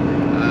get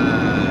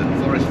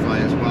forest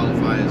fires,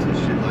 wildfires and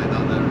shit like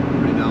that. They're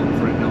renowned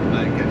for it down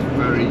there. It gets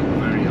very,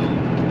 very hot.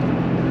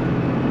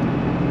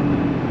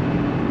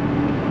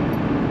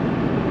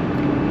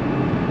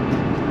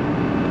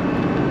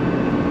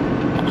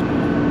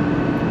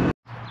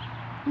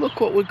 Look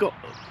what we've got.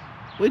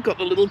 We've got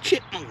the little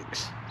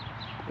chipmunks.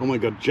 Oh my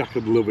god, Jack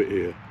would love it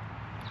here.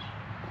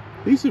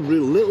 These are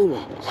real little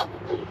ones.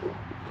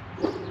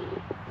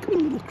 Come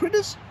on, little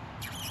critters.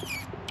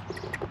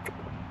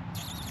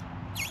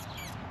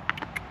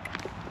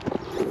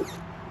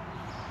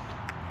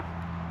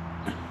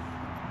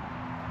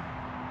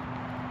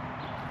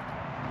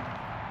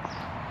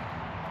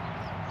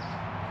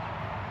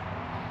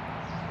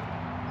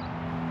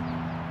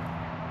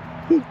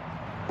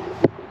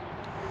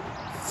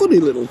 Funny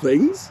little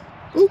things.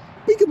 Oh,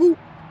 peekaboo.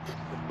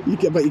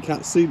 Bet you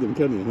can't see them,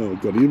 can you? Oh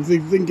god, you're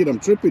thinking I'm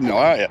tripping now,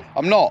 aren't you?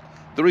 I'm not.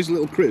 There is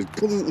little critters.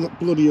 Come on, that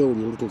bloody hole,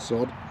 you little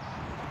sod.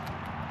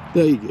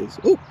 There he is.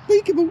 Oh,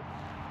 peekaboo.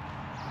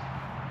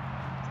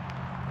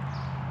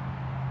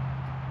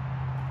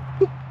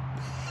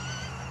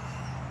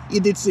 You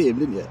did see him,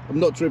 didn't you? I'm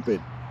not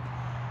tripping.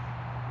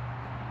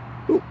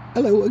 Oh,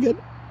 hello again.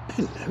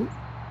 Hello.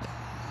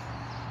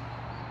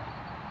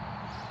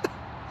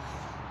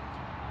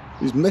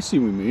 He's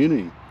messing with me, isn't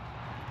he?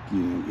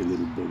 You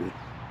little bugger.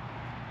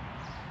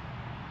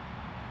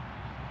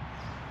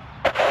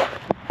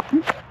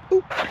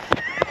 Oh.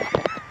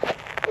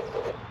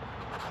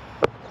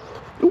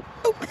 Oh,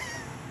 oh.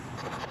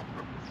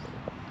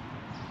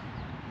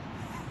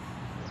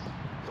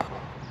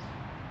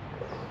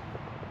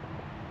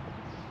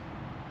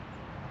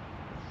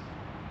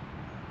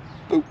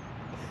 Oh.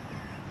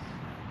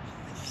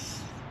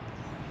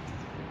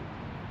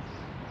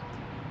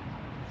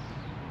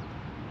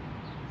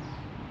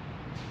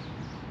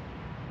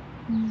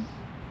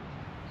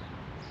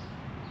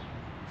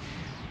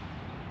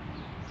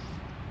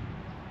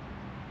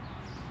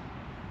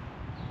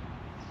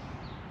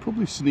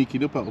 Probably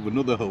sneaking up out of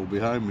another hole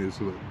behind me or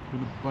something.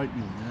 Gonna bite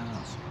me in the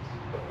ass.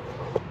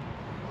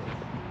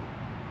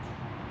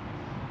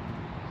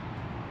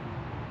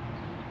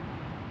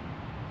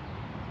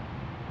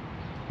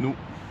 Nope.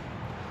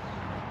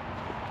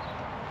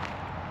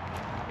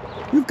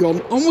 We've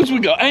gone. Onwards we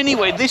go.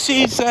 Anyway, this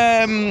is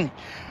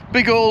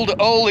big old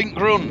Olink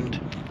Rund.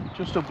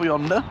 Just up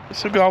yonder.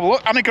 So go have a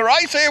look. Annika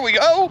Rice, here we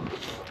go.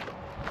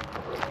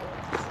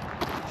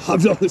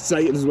 I've done the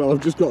same as well.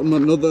 I've just gotten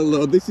another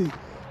load. This is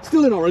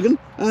still in Oregon.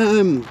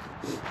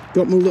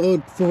 Got my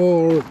load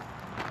for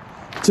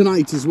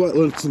tonight as well.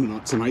 Not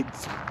tonight.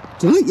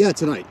 Tonight? Yeah,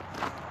 tonight.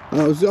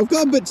 I've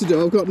got a bit to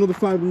do. I've got another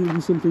 500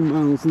 and something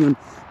miles, and then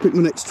pick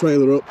my next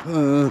trailer up,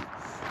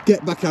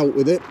 get back out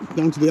with it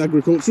down to the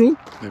agricultural,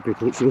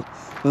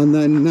 and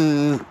then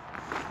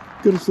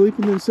go to sleep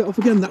and then set off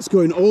again. That's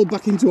going all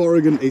back into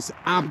Oregon. It's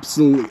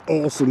absolutely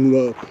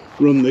awesome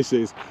run this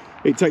is.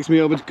 It takes me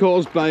over to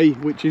Coors Bay,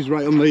 which is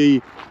right on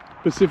the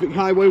Pacific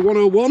Highway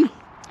 101,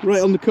 right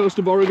on the coast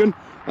of Oregon,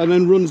 and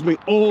then runs me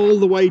all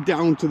the way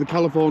down to the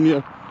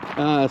California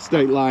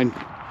state line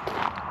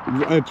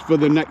for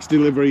the next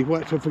delivery.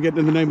 I'm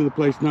forgetting the name of the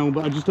place now,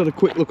 but I just had a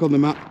quick look on the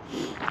map.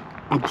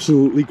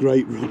 Absolutely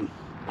great run.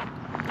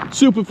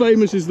 Super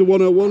famous is the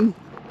 101.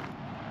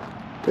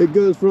 It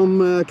goes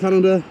from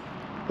Canada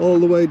all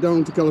the way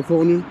down to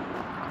California.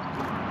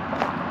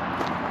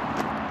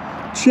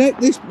 Check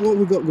this, what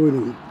we've got going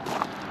on.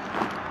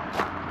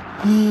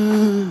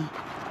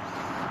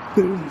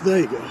 There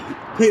you go.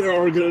 Peter,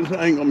 Oregon.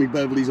 I ain't got me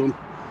Beverly's on.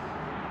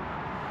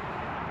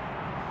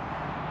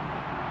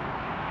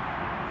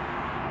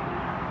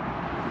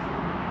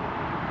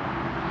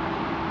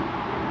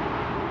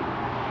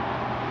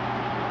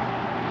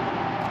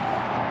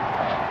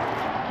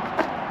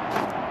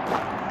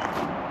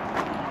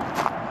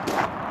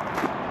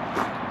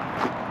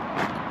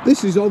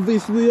 This is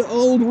obviously the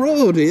old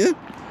road here.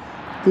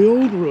 The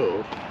old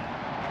road.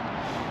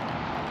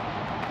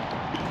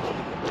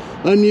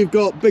 And you've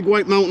got Big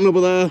White Mountain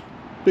over there.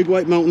 Big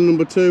White Mountain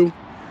number 2.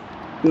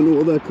 Don't know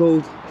what they're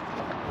called.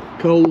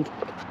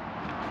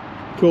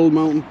 Cold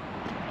Mountain.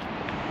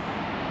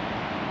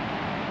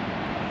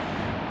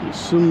 There's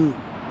some...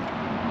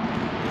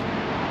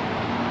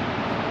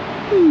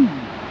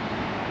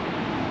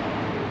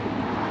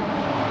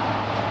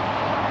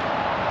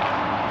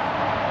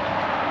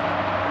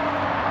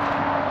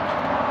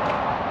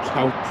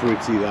 How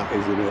pretty that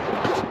is, isn't it?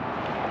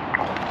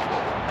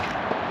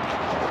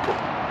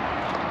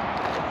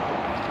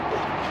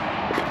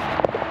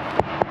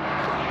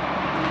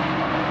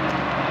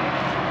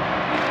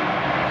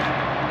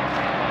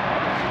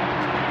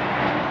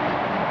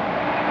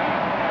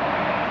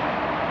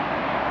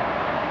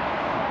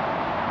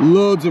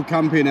 Loads of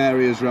camping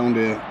areas around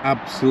here,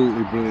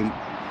 absolutely brilliant.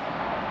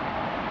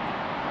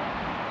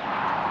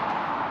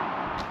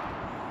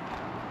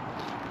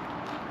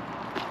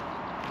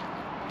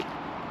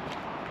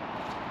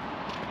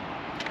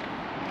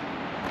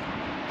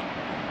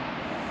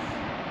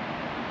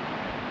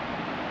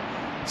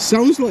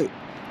 Sounds like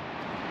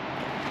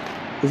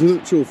there's an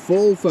actual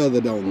fall further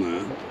down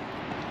there.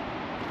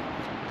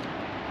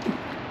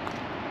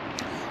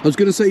 I was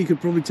going to say you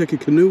could probably take a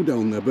canoe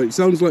down there, but it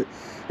sounds like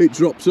it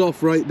drops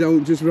off right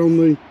down just around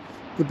the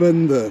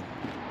bend there.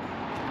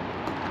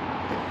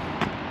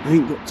 I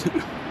ain't got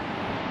time.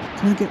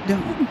 Can I get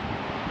down?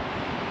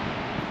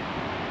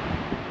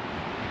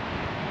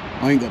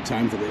 I ain't got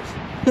time for this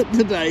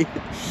today.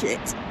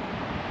 Shit.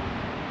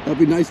 That'd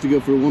be nice to go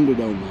for a wander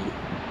down there.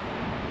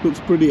 Looks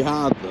pretty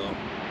hard though.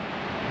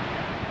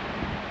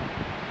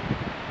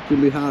 It's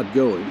gonna be hard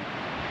going.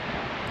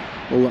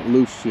 All that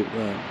loose shit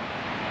there.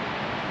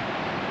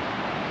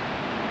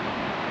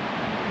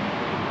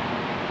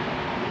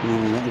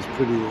 Oh, that is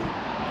pretty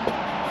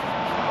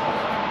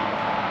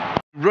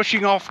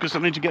rushing off because I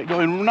need to get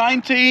going.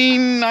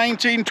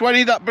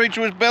 1920 that bridge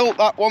was built,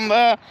 that one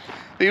there.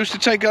 They used to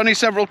take only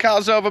several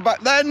cars over back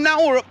there.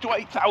 Now we're up to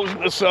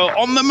 8,000 or so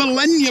on the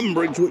Millennium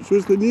Bridge, which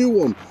was the new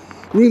one.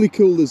 Really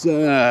cool. There's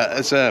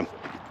a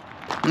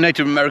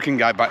Native American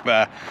guy back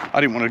there.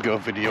 I didn't want to go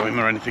video him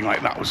or anything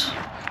like that. It was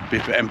a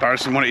bit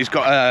embarrassing. He's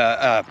got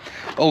a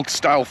old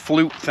style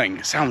flute thing.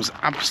 It sounds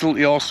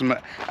absolutely awesome,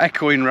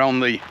 echoing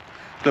around the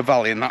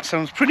valley, and that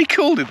sounds pretty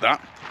cool, did that.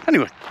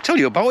 Anyway, tell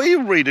you about it,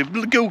 you read it,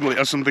 Google it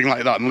or something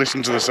like that and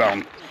listen to the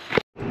sound.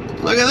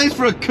 Look at this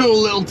for a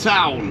cool little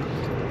town.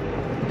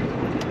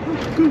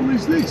 How cool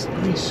is this?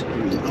 Ice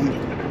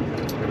cream.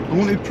 I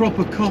wanted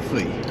proper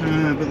coffee,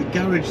 but the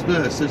garage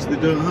there says they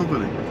don't have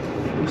any.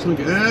 Looks like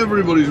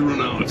everybody's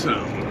run out of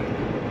town.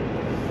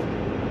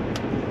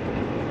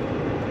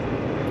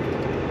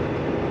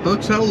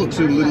 Hotel looks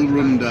a little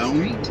run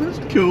down. That's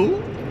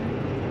cool.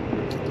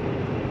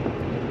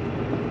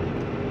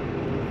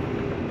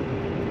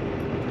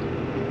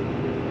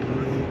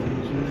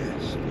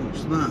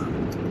 What's that?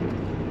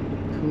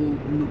 Cold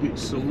Nugget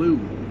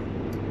Saloon.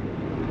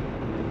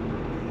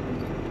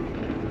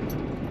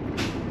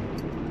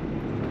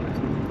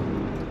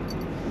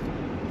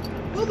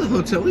 Oh, the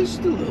hotel is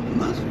still open.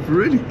 That's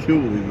really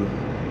cool.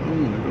 Oh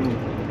my god.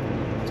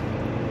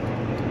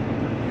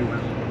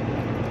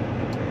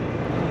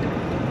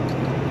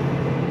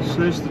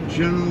 Says the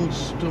general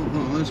store.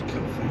 Oh, there's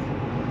coffee.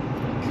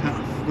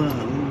 Calf there. I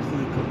wonder if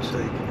they've got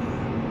takeaway.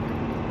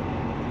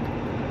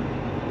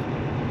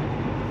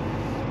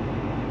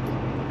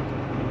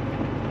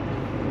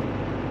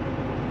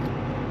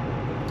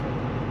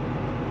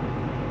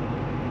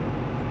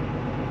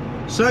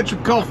 Search for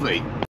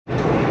coffee.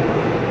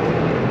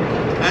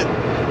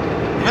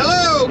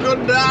 Hello,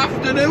 good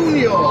afternoon,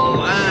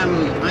 y'all.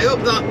 I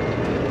hope that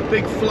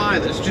big fly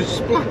that's just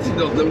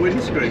splattered on the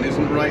windscreen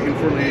isn't right in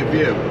front of your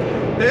view.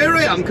 Here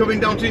I am coming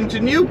down into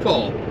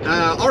Newport,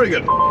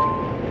 Oregon.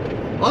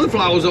 On the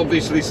flowers,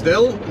 obviously,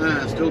 still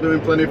doing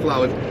plenty of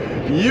flowers.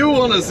 You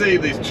want to see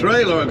this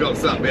trailer I've got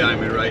sat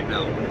behind me right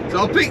now. So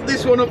I picked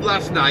this one up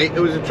last night. It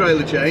was a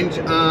trailer change,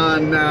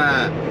 and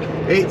I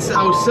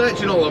was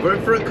searching all over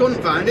it for it,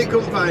 couldn't find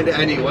it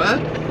anywhere.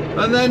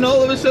 And then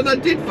all of a sudden I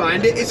did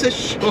find it. It's a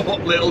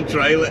short little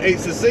trailer.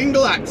 It's a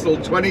single axle,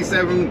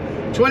 27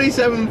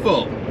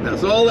 foot.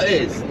 That's all it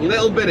is.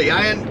 Little bitty.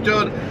 I hadn't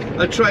done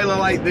a trailer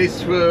like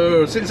this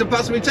since I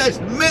passed my test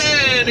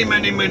many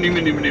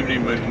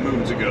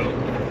moons ago.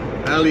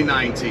 Early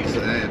 90s.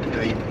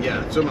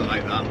 Yeah, something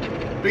like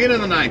that.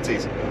 Beginning of the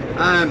 90s.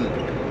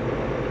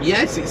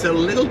 Yes, it's a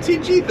little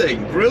tidgy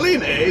thing.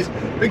 Brilliant it is,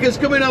 because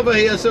coming over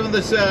here, some of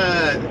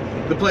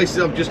the places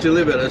I've just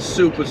delivered are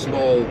super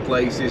small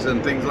places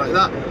and things like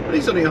that, but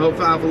it's only half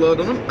a load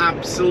on them.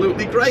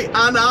 Absolutely great.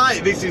 And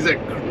this is a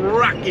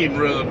cracking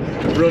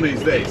run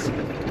is this.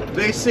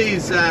 This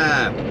is,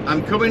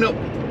 I'm coming up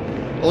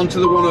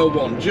onto the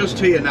 101. Just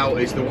here now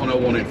is the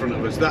 101 in front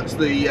of us. That's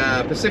the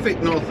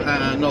Pacific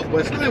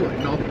Northwest Highway.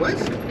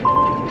 Northwest?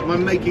 Am I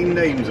making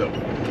names up?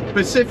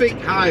 Pacific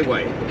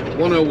Highway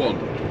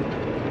 101.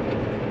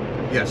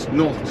 Yes,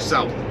 north to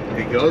south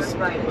it goes.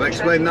 I've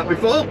explained that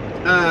before.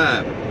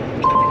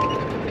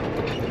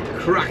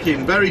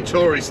 Cracking, very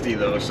touristy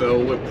though, so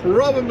we're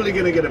probably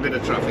going to get a bit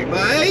of traffic.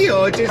 But hey,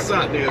 it is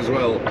Saturday as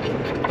well.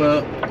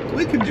 But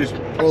we can just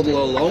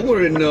toddle along,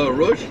 we're in no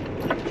rush.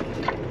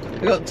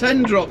 We got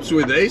 10 drops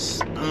with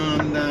this,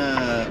 and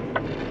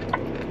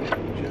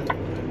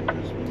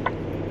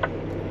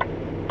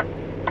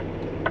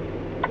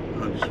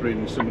I'm just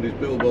reading somebody's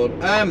billboard.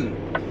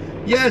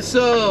 Yeah,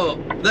 so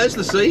there's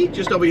the sea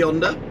just over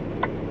yonder.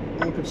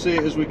 You could see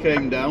it as we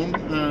came down.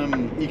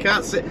 You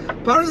can't see.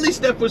 Apparently,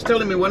 Steph was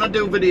telling me when I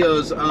do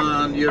videos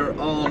and you're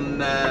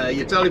on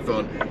your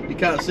telephone, you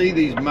can't see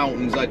these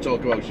mountains I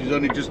talk about. She's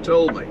only just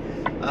told me.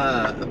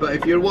 But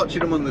if you're watching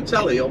them on the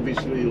telly,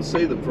 obviously you'll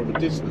see them from a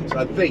distance,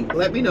 I think.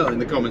 Let me know in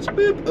the comments.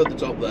 Boop, at the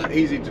top there.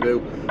 Easy to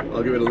do.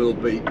 I'll give it a little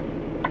beep.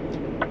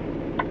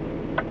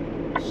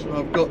 So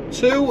I've I've got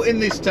 2 in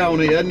this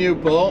town here,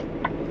 Newport,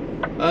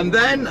 and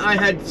then I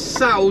head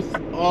south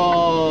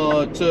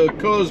to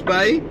Coes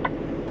Bay,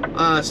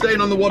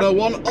 staying on the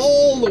 101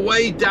 all the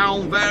way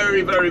down,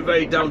 very, very,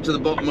 very down to the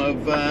bottom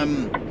of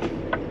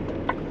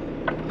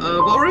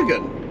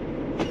Oregon,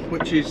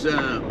 which is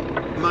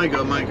my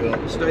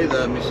God, stay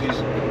there, missus.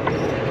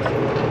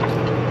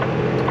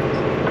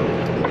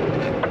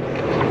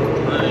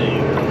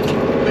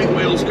 Big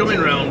wheels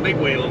coming round, big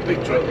wheel,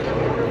 big truck,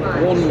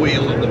 1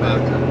 wheel at the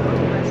back.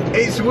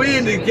 It's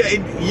weird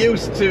getting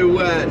used to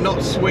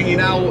not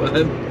swinging out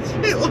and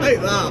shit like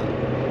that.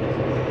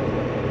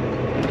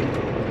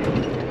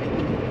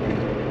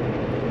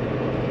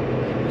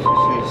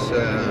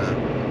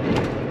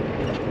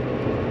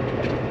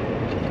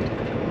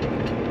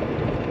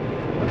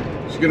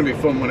 It's going to be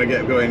fun when I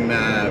get going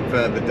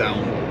further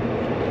down,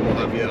 what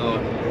have you. Oh,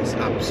 it's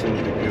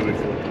absolutely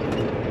beautiful.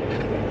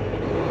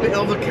 Bit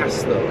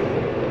overcast though.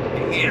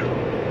 Yeah.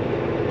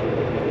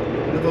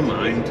 Never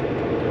mind.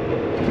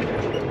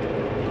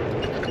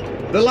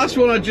 The last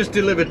one I just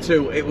delivered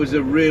to, it was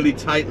a really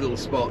tight little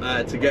spot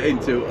to get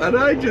into, and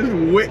I just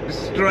whipped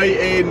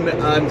straight in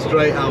and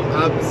straight out.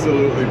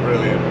 Absolutely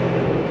brilliant.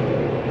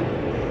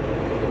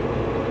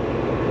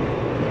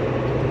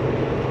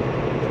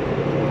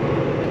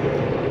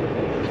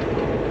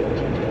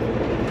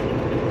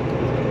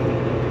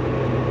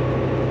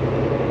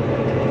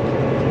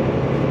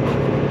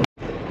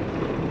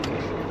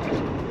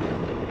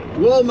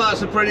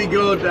 Walmarts are pretty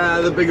good.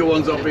 The bigger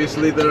ones,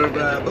 obviously, they're.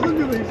 But look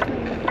at these.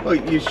 Oh,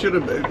 you should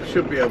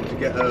be able to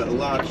get a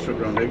large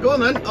truck around here. Go on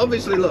then.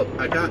 Obviously, look,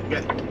 I can't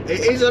get.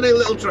 It is only a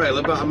little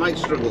trailer, but I might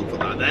struggle for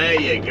that. There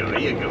you go.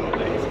 You go.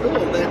 Go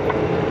on then.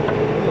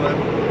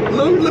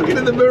 Looking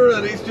in the mirror,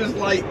 and it's just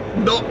like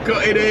not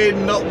cutting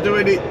in, not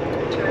doing it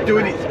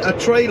a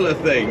trailer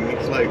thing.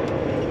 It's like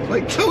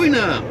towing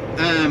a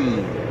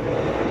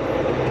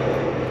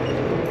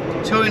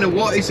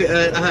what is it?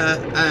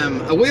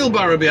 A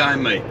wheelbarrow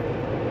behind me.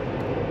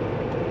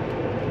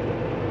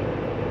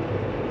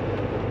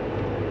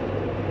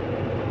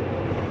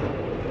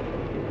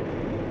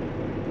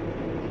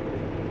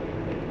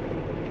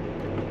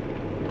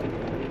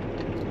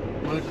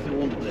 Why do they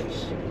want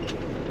this?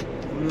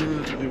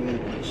 Where do they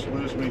want this?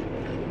 Where's me?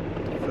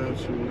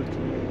 Virtual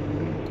little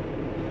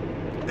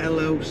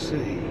LOC.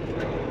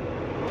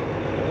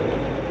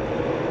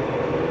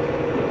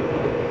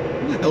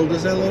 What the hell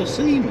does LOC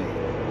mean?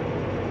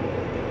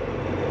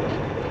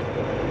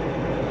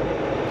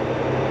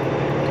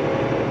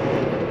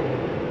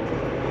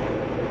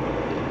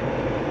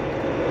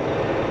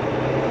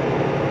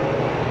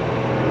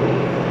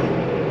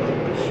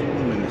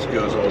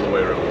 Goes all the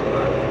way around the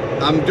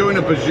back. I'm doing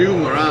a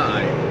presumer, aren't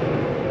I?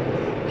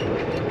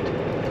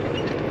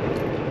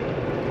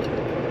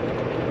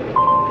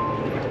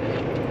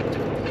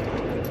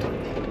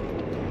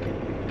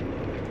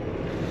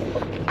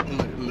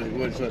 Look,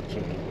 what's that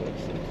from?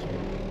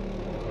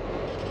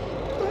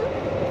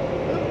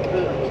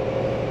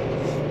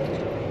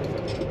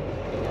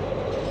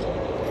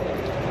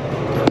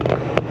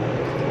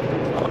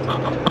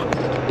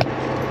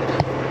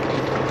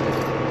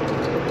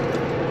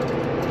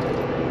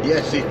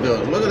 Yes, it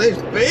does. Look at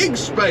these big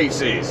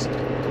spaces.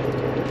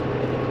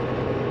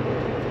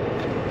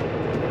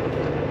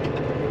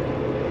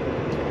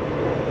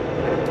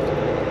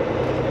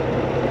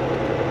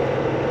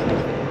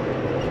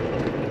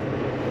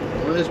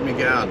 Where's my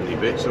gardeny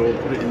bit, so we'll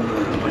put it in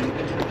there, I think.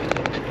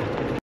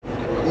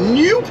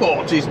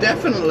 Newport is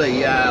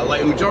definitely,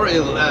 like a majority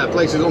of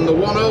places on the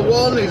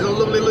 101, is a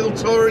lovely little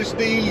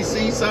touristy,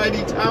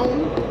 seasidey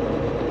town.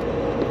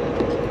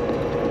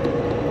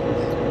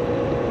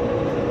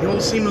 They all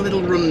seem a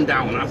little run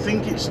down. I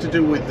think it's to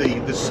do with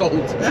the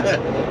salt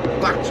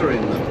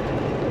battering them.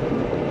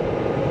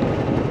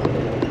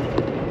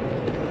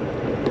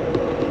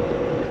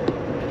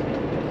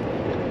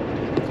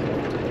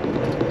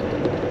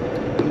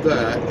 And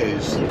there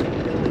is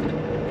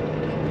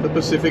the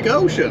Pacific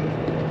Ocean.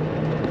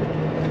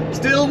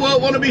 Still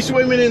won't want to be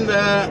swimming in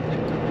there.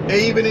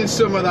 Even in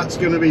summer, that's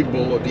going to be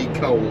bloody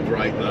cold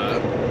right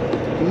there.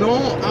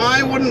 No,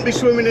 I wouldn't be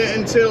swimming it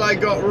until I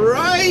got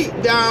right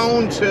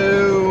down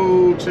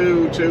to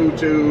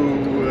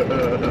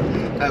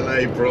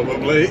LA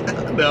probably.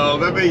 No,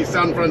 maybe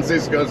San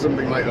Francisco,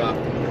 something like that.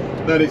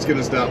 Then it's going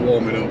to start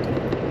warming up.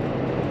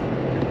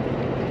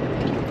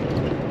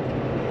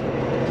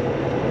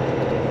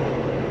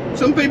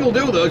 Some people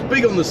do though. It's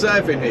big on the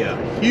surfing here.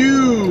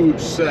 Huge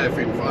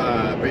surfing,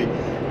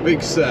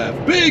 big surf,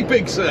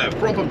 big surf,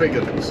 proper big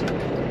ones.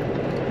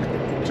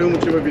 Too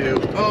much of a view.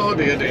 Oh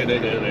dear.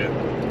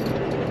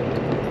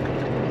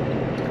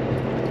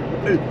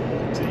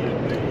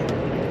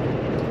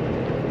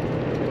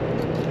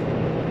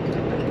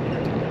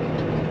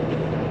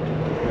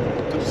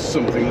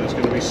 Something that's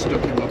going to be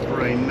stuck in my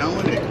brain now,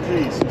 isn't it?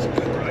 Jesus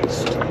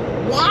Christ.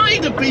 Why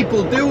do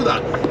people do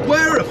that?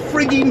 Wear a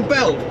frigging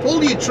belt.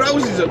 Pull your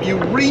trousers up, you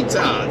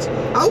retards.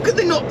 How could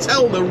they not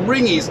tell the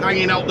ring is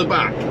hanging out the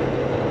back?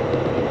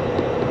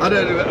 I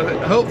don't know.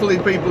 Hopefully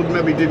people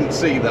maybe didn't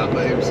see that,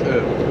 but it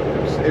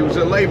was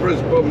a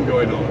labourer's bum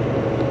going on.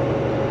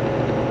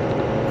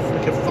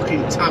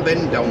 fucking tab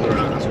end down their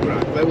ass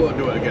crack. They won't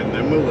do it again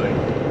then, will they?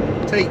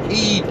 Take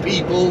heed,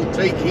 people,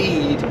 take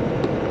heed.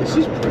 This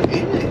is pretty,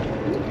 isn't it?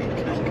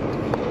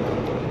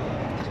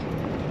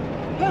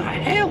 What the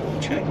hell?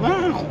 Check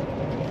that out.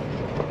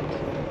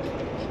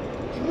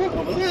 Right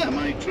over there,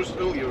 my trusty.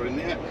 Oh, you're in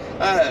there.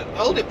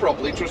 Hold it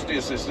properly, trusty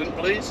assistant,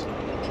 please.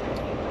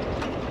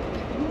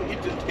 What are you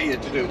here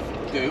to do?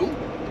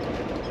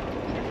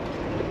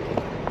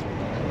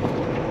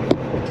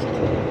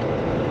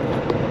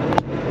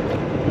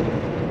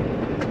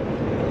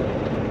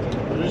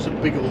 There's a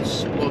big old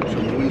splodge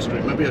on the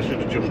windscreen. Maybe I should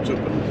have jumped up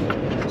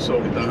and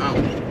sorted that out.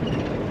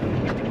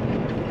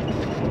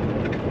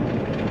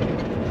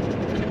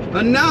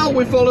 And now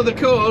we follow the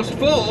coast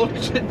for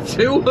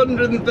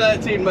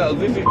 213 miles.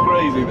 This is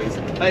crazy, this.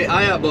 Hey,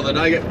 I ain't bothered,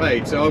 I get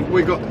paid. So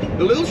we've got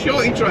the little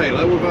shorty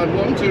trailer. We've had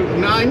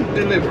 9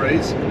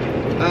 deliveries.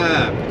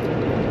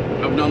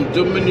 I've done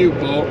Dunman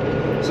Newport.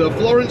 So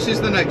Florence is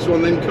the next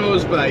one, then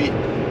Coes Bay.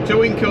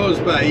 2 in Coes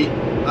Bay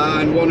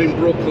and 1 in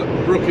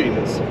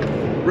Brookings.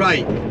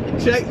 Right,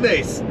 check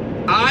this.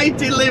 I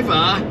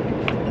deliver,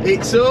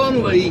 it's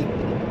only,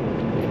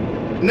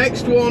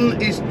 next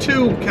one is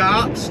 2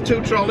 carts,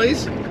 2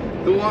 trolleys.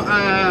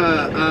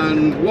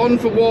 And 1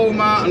 for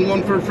Walmart and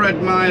 1 for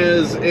Fred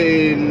Meyer's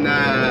in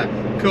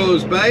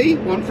Coes Bay,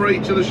 1 for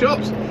each of the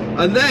shops.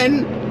 And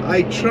then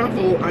I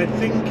travel, I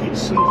think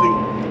it's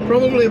something,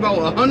 probably about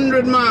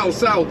 100 miles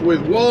south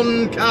with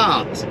 1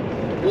 cart.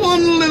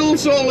 1 little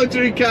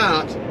solitary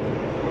cart.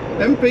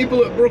 Them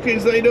people at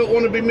Brookings, they don't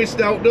want to be missed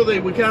out, do they?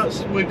 We've got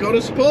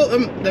to support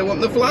them. They want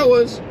the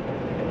flowers.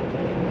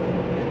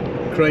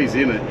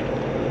 Crazy, isn't it?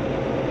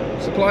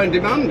 Supply and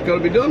demand, got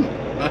to be done.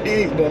 I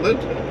ain't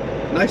bothered.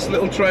 Nice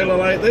little trailer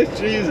like this,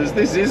 Jesus,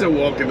 this is a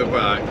walk in the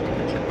park.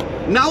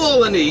 Now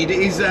all I need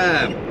is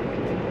a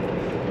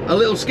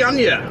little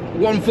Scania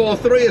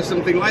 143 or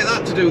something like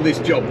that to do this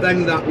job.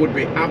 Then that would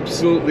be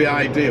absolutely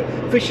ideal.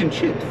 Fish and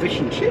chips.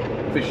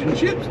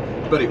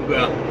 But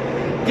well,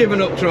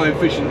 giving up trying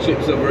fish and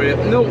chips over here.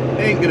 No,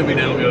 ain't gonna be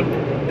no good.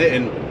 It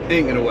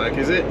ain't gonna work,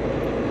 is it?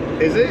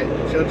 Is it?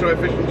 Shall I try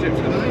fish and chips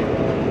tonight?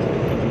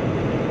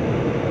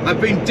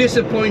 I've been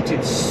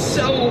disappointed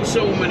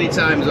so many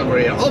times over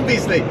here.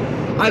 Obviously,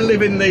 I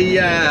live in the,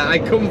 I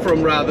come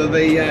from rather,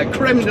 the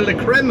creme de la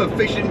creme of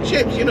fish and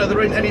chips. You know, there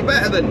ain't any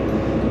better than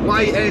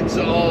Whiteheads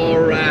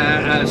or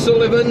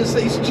Sullivan's.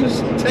 It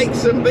just takes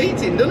some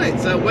beating, doesn't it?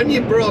 So when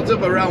you're brought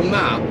up around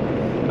that,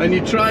 and you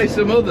try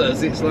some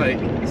others, it's like,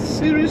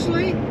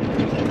 seriously?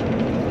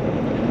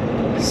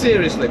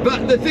 Seriously.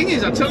 But the thing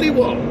is, I tell you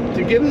what,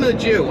 to give them the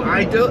due,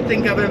 I don't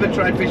think I've ever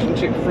tried fish and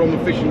chips from a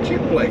fish and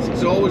chip place.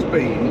 It's always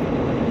been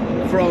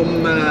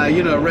from,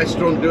 you know, a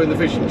restaurant doing the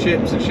fish and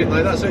chips and shit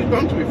like that, so it's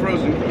bound to be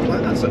frozen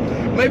like that. So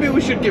maybe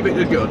we should give it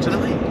a go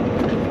tonight.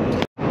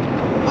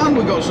 And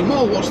we've got some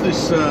more. What's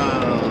this?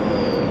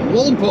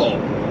 Walpole.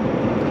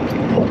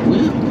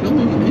 We're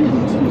coming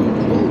into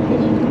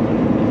Walpole.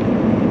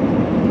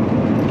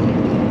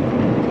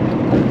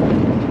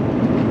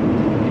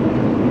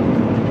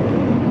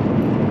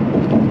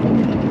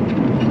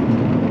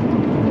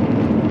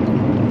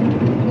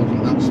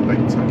 Wasn't that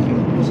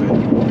spectacular, was it?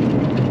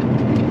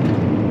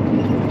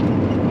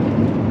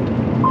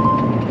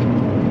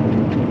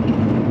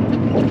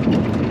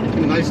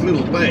 Nice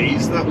little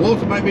bays. That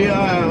water might be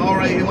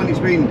alright when it's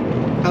been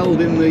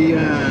held in the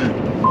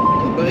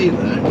bay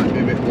there. It might be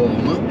a bit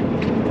warmer.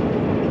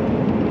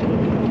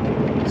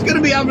 It's going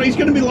to be average. It's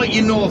going to be like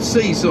your North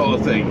Sea sort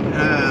of thing.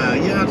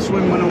 Yeah, I'd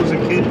swim when I was a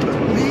kid, but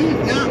it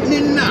ain't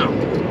happening now.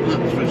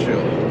 That's for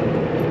sure.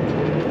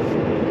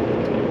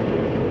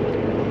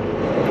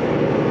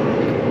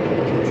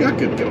 I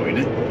could go in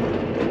it.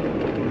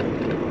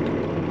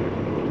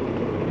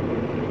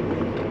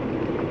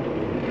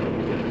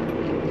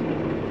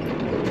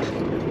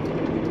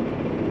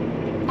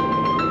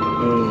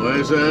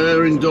 There's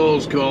her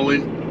indoors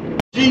calling.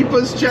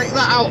 Jeepers, check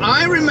that out.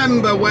 I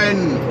remember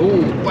when,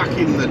 back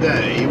in the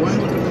day, why are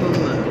we going on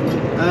there?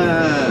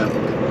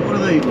 What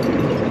are they looking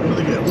for? What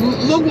do they get?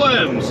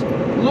 Lugworms!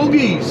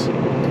 Luggies!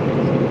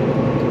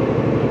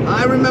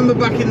 I remember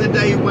back in the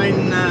day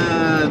when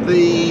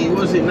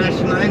was it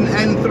National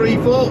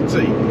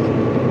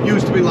N340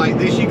 used to be like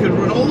this. You could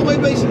run all the way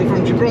basically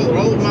from Gibraltar,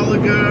 all of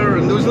Malaga,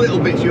 and there was little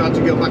bits you had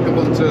to go back up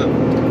onto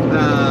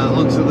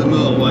the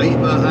motorway,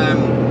 but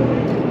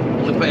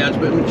the payouts,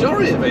 but the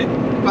majority of it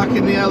back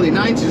in the early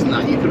 90s and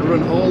that, you could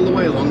run all the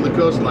way along the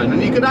coastline and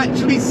you could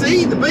actually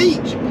see the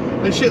beach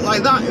and shit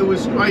like that. It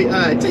was quite,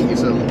 it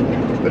takes a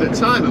bit of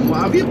time and what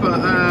have you, but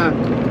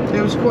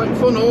it was quite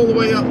fun all the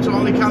way up to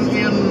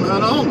Alicante and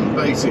on,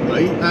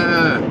 basically.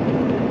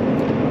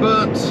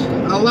 But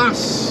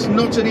alas,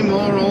 not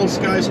anymore. All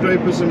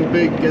skyscrapers and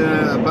big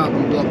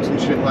apartment blocks and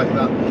shit like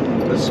that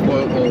has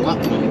spoiled all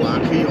that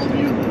malarkey. All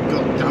you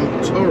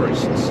goddamn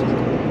tourists.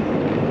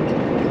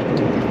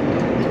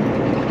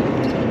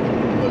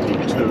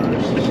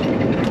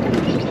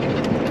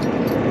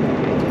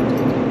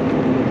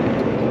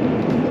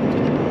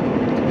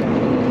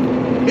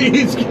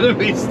 It's going to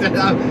be...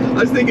 I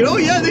was thinking, oh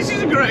yeah, this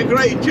is a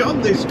great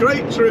job, this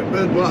great trip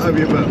and what have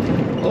you, but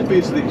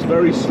obviously it's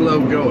very slow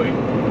going.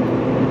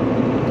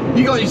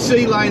 You got your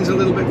sea lions a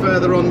little bit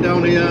further on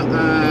down here.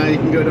 You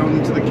can go down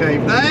into the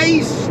cave.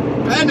 They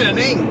pen and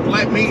ink,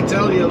 let me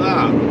tell you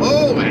that.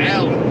 Oh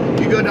hell!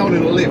 You go down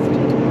in a lift,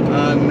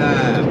 and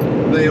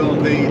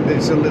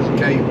it's a little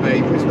cave,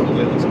 babe. It's not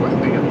little, it's quite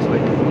big actually.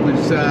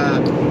 There's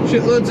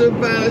shitloads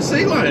of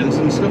sea lions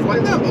and stuff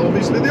like that. But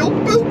obviously they all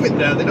poop in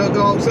there. They don't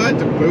go outside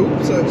to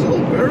poop, so it's all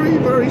very,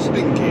 very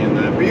stinky in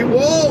there. Be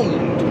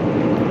warned.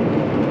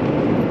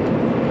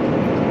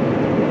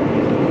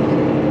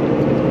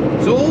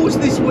 So always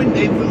this wind,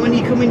 when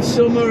you come in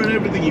summer and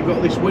everything, you've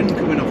got this wind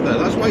coming off there.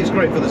 That's why it's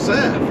great for the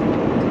surf.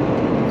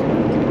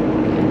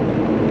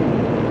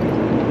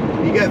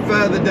 You get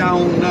further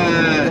down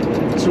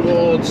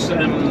towards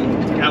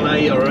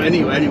LA or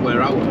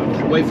anywhere out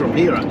away from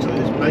here actually,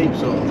 this Babe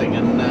sort of thing,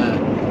 and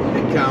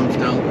it calms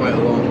down quite a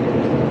lot.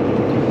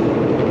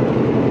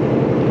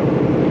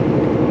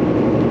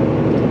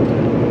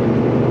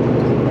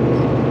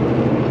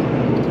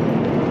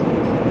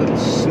 Little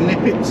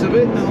snippets of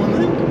it now and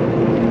then.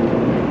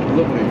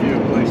 Lovely view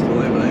place to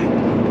live, eh?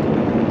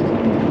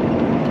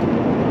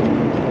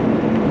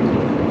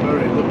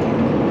 Very lucky.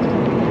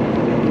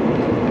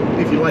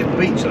 If you like the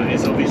beach, that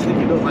is. Obviously, if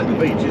you don't like the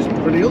beach, it's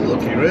pretty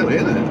unlucky, really,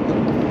 isn't it?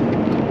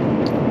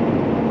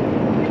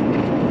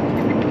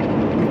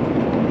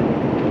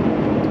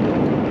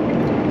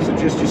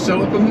 Suggest you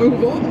sell up and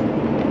move on.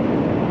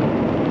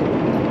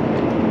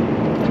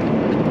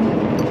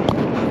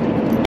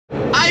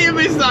 I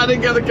missed that, I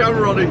didn't get the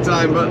camera on in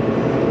time, but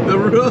the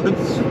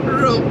road's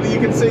rough. You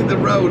can see the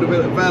road a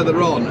bit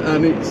further on,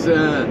 and it's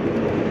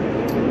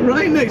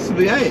right next to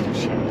the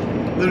edge.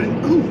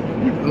 Oh,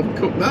 I've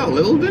cooked that a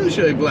little, didn't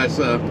she, bless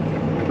her?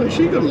 But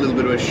she got a little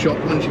bit of a shock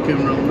when she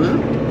came around there.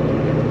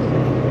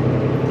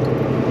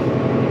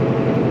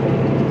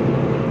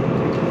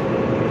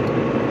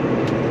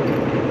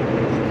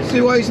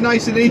 See why it's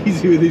nice and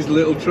easy with this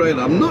little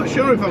trailer. I'm not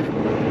sure if I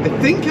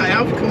think I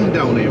have come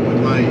down here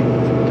with my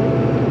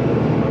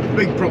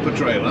big proper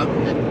trailer.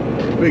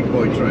 Big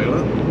boy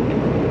trailer.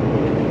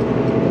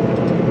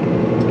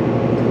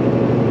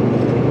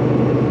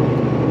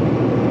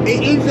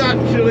 It is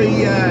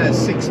actually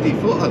 60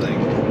 foot, I think,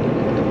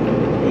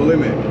 the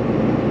limit.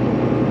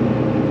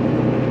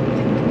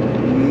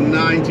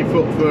 90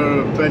 foot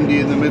for bendy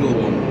in the middle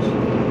ones.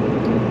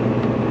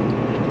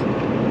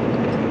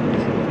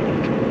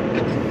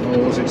 Or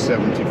was it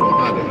 70 foot?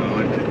 I don't know.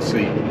 I did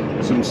see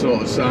some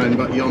sort of sign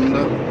back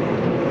yonder.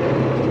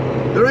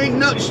 There ain't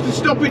much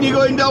stopping you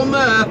going down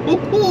there.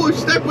 Oh, if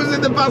Steph was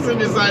in the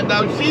passenger side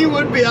now, she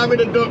would be having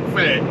a duck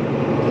fit.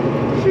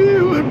 She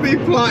would be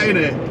plotting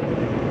it.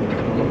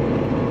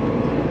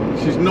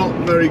 She's not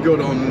very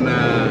good on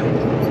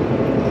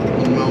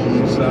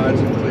mountain sides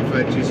and cliff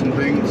edges and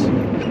things.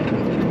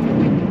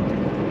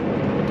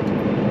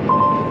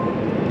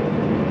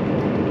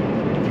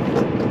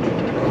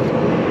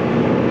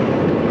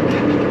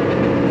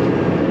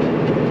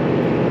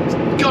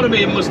 Gotta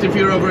be a must if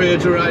you're over here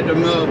to ride a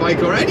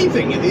motorbike or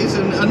anything. It is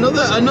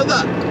another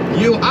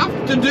you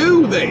have to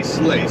do this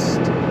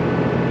list.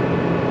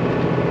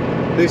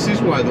 This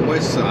is why the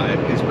west side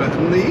is better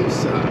than the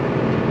east side.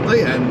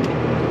 The end.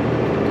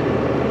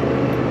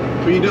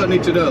 But you don't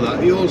need to know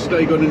that. You all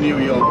stay going to New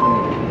York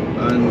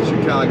and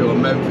Chicago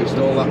and Memphis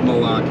and all that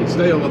malarkey.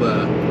 Stay over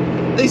there.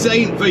 This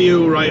ain't for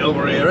you right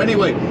over here.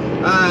 Anyway,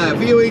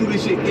 for you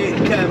English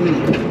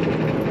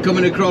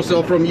coming across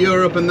or from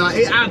Europe and that,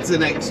 it adds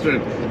an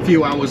extra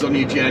few hours on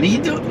your journey.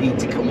 You don't need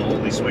to come all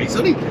this way.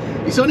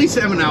 It's only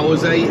 7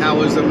 hours, 8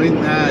 hours, I mean,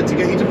 to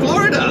get you to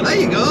Florida. There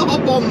you go,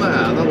 hop on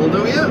there. That'll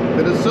do you.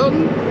 Bit of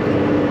sun.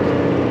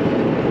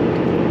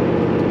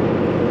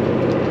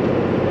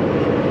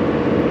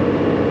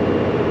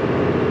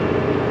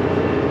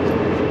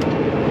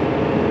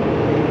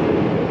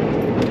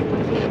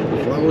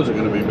 Flowers are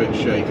going to be a bit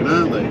shaken,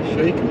 aren't they?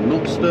 Shaken,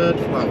 not stirred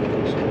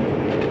flowers.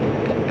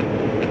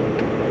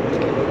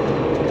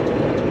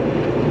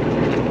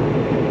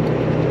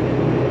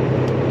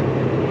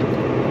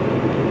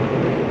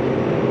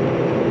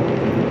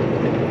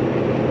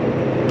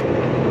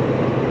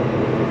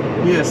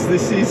 Yes,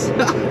 this is...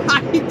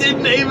 I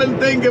didn't even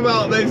think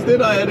about this,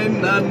 did I? I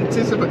didn't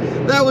anticipate.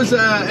 There was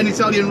an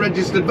Italian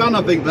registered van,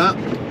 I think that.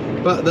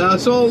 But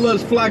there's all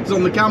those flags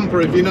on the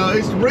camper, if you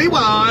noticed.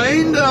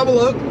 Rewind, have a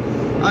look.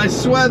 I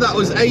swear that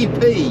was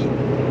AP.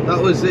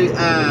 That was the...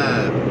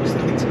 was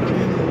that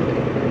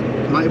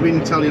Italian? Might have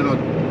been Italian or...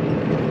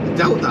 I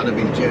doubt that'd have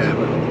been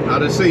German.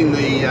 I'd have seen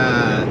the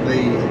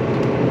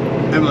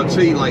MOT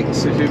like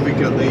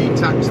certificate, the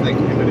tax thing,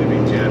 if it had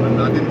been German.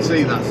 I didn't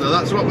see that, so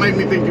that's what made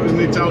me think it was an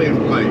Italian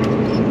plane.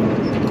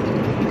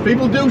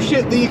 People do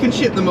ship that you can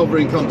ship them over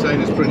in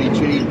containers pretty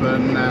cheap,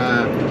 and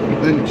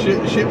then ship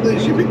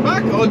it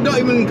back, or not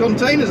even in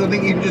containers. I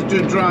think you can just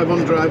do a drive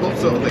on, drive off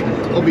sort of thing.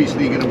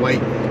 Obviously, you're going to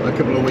wait a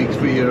couple of weeks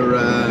for your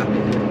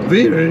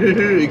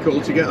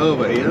vehicle to get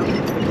over here.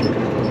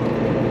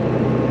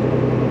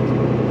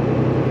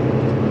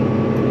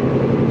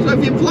 So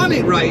if you're plan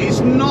it right, it's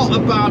not a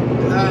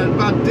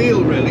bad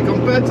deal really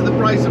compared to the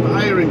price of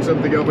hiring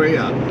something over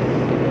here.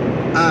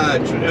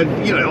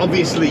 You know,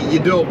 obviously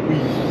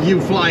you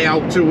fly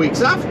out 2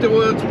 weeks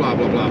afterwards, blah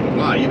blah blah blah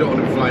blah. You don't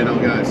want to be flying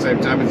out at the same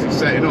time as it's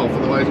setting off,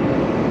 otherwise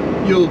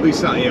you'll be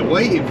sat here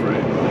waiting for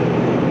it.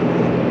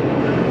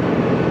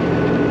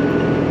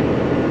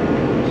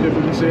 See if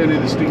we can see any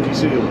of the stinky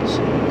seals.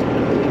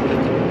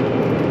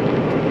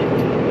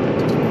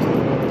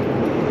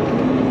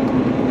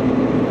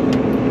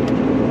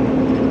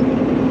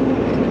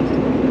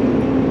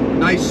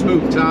 Nice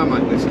smooth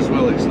tarmac this as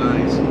well, it's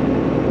nice.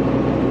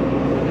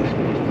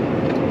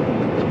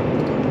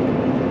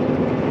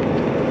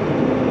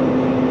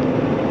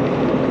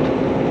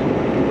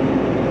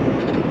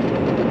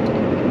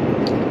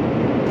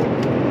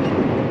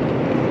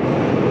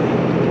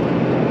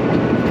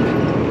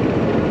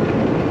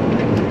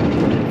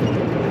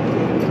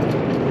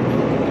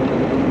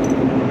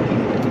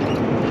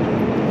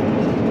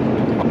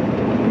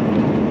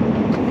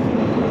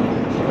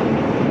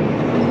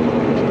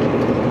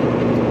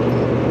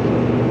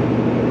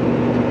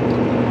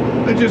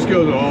 It just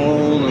goes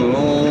on and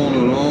on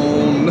and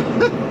on.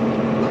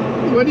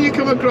 When you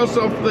come across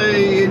off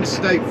the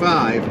Interstate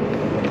 5,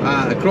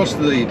 across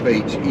the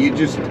beach, you're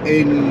just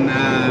in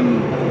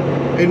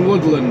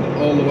Woodland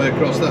all the way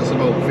across. That's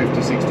about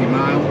 50-60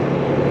 mile,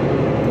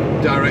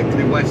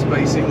 directly west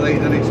basically,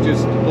 and it's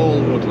just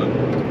all woodland.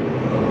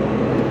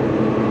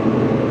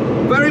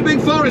 Very big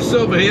forests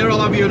over here,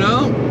 I'll have you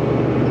know.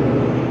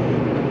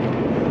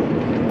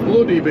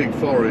 Bloody big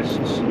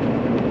forests.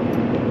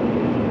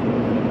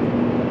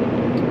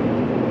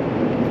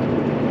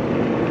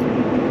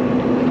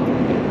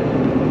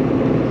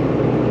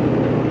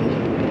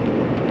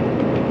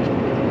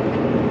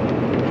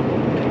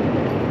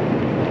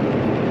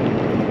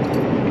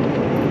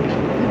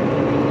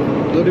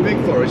 Bloody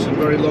big forests and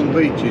very long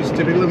beaches.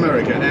 Typical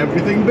America,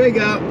 everything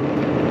bigger.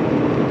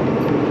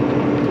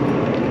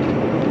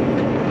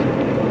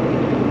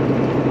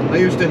 I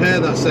used to hear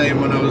that saying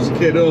when I was a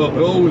kid, oh,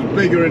 always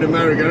bigger in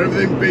America,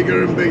 everything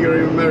bigger and bigger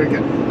in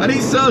America. And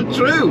it's so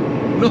true.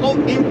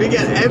 Don't even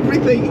forget,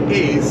 everything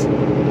is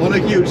on a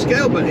huge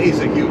scale, but it is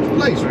a huge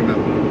place,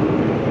 remember.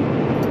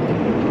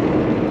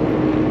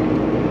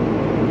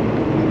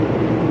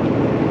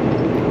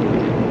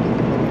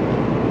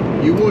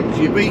 Your woods,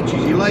 your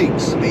beaches, your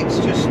lakes, it's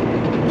just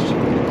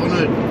on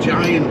a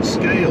giant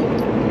scale.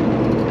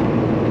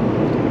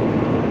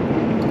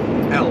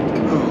 Elk,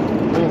 oh,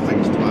 more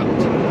things to add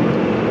to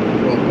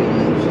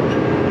problems.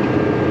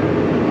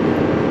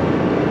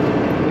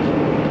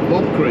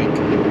 Bob Creek.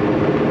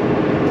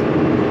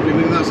 Do you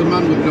think that's a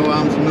man with no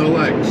arms and no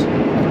legs?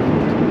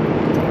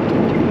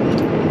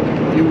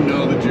 You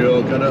know the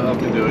joke, I don't have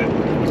to do it.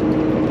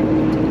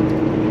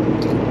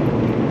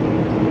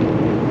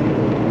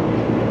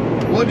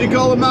 What do you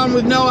call a man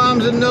with no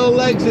arms and no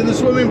legs in the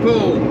swimming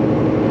pool?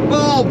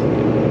 Bob!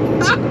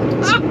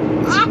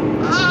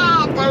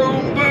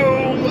 Boom,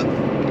 boom!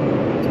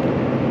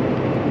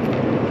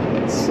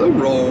 So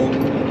wrong.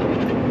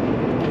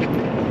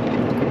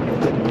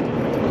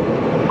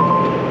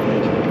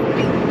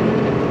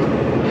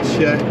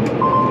 Check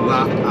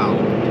that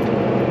out.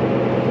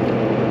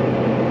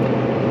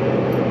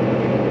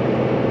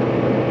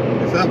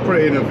 Is that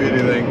pretty enough, do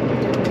you think?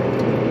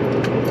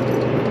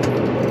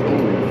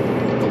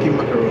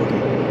 Macaroni.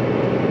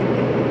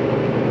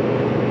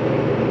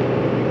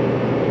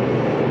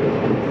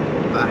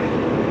 The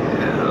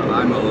hell,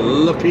 I'm a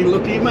lucky,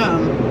 lucky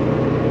man.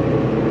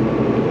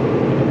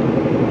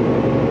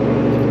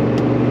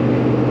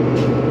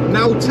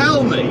 Now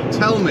tell me,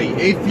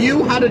 if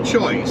you had a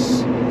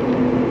choice,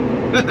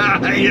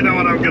 you know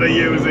what I'm going to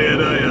use here,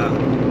 don't you?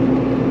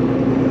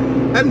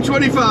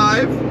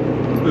 M25.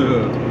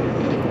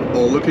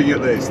 Or looking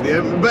at this,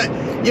 but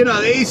you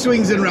know, these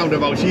swings and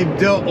roundabouts, you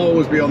don't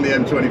always be on the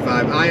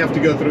M25. I have to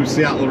go through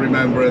Seattle,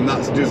 remember, and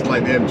that's just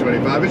like the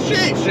M25. A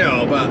shit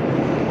show, but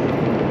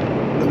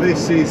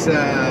this is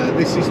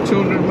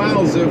 200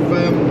 miles of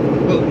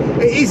well,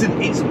 it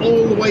isn't. It's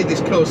all the way this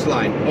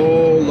coastline,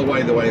 all the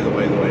way up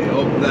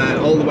there,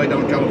 all the way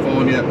down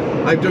California.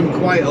 I've done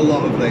quite a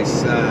lot of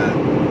this,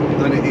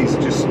 and it is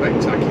just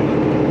spectacular.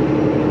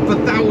 For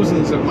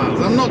thousands of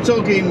miles. I'm not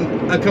talking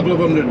a couple of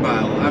 100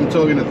 miles, I'm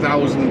talking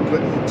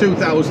 1,000,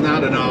 2,000, I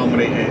don't know how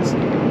many it is,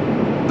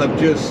 of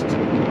just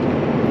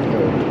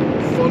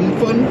fun.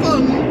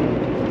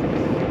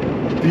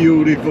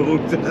 Beautiful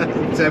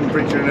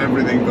temperature and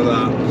everything for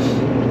that.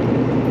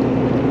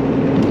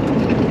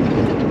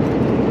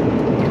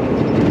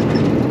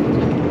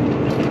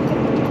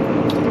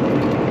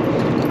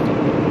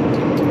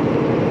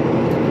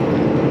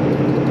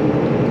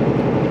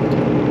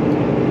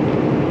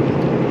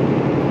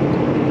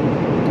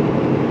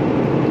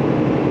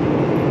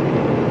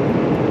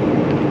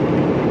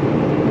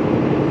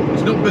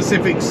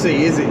 Pacific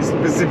Sea, is it? It's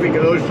Pacific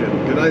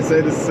Ocean. Did I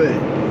say the sea?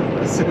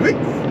 Pacific?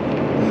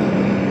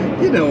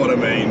 You know what I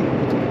mean.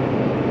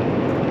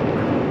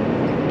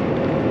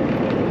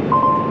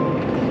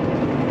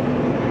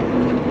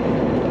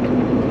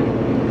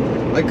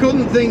 I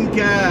couldn't think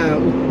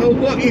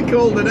what you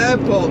called an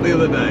airport the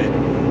other day.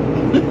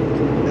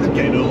 I'm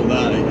getting all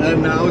that.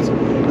 And I was,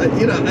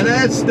 you know, an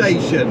air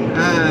station,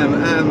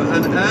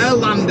 an air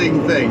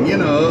landing thing, you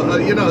know,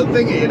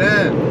 thingy, an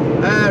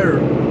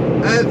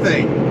air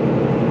thing.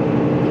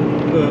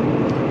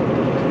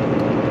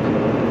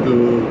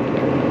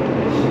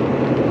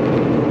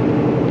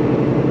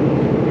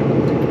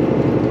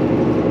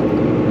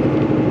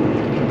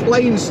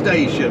 Plane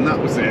station, that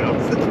was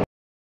it.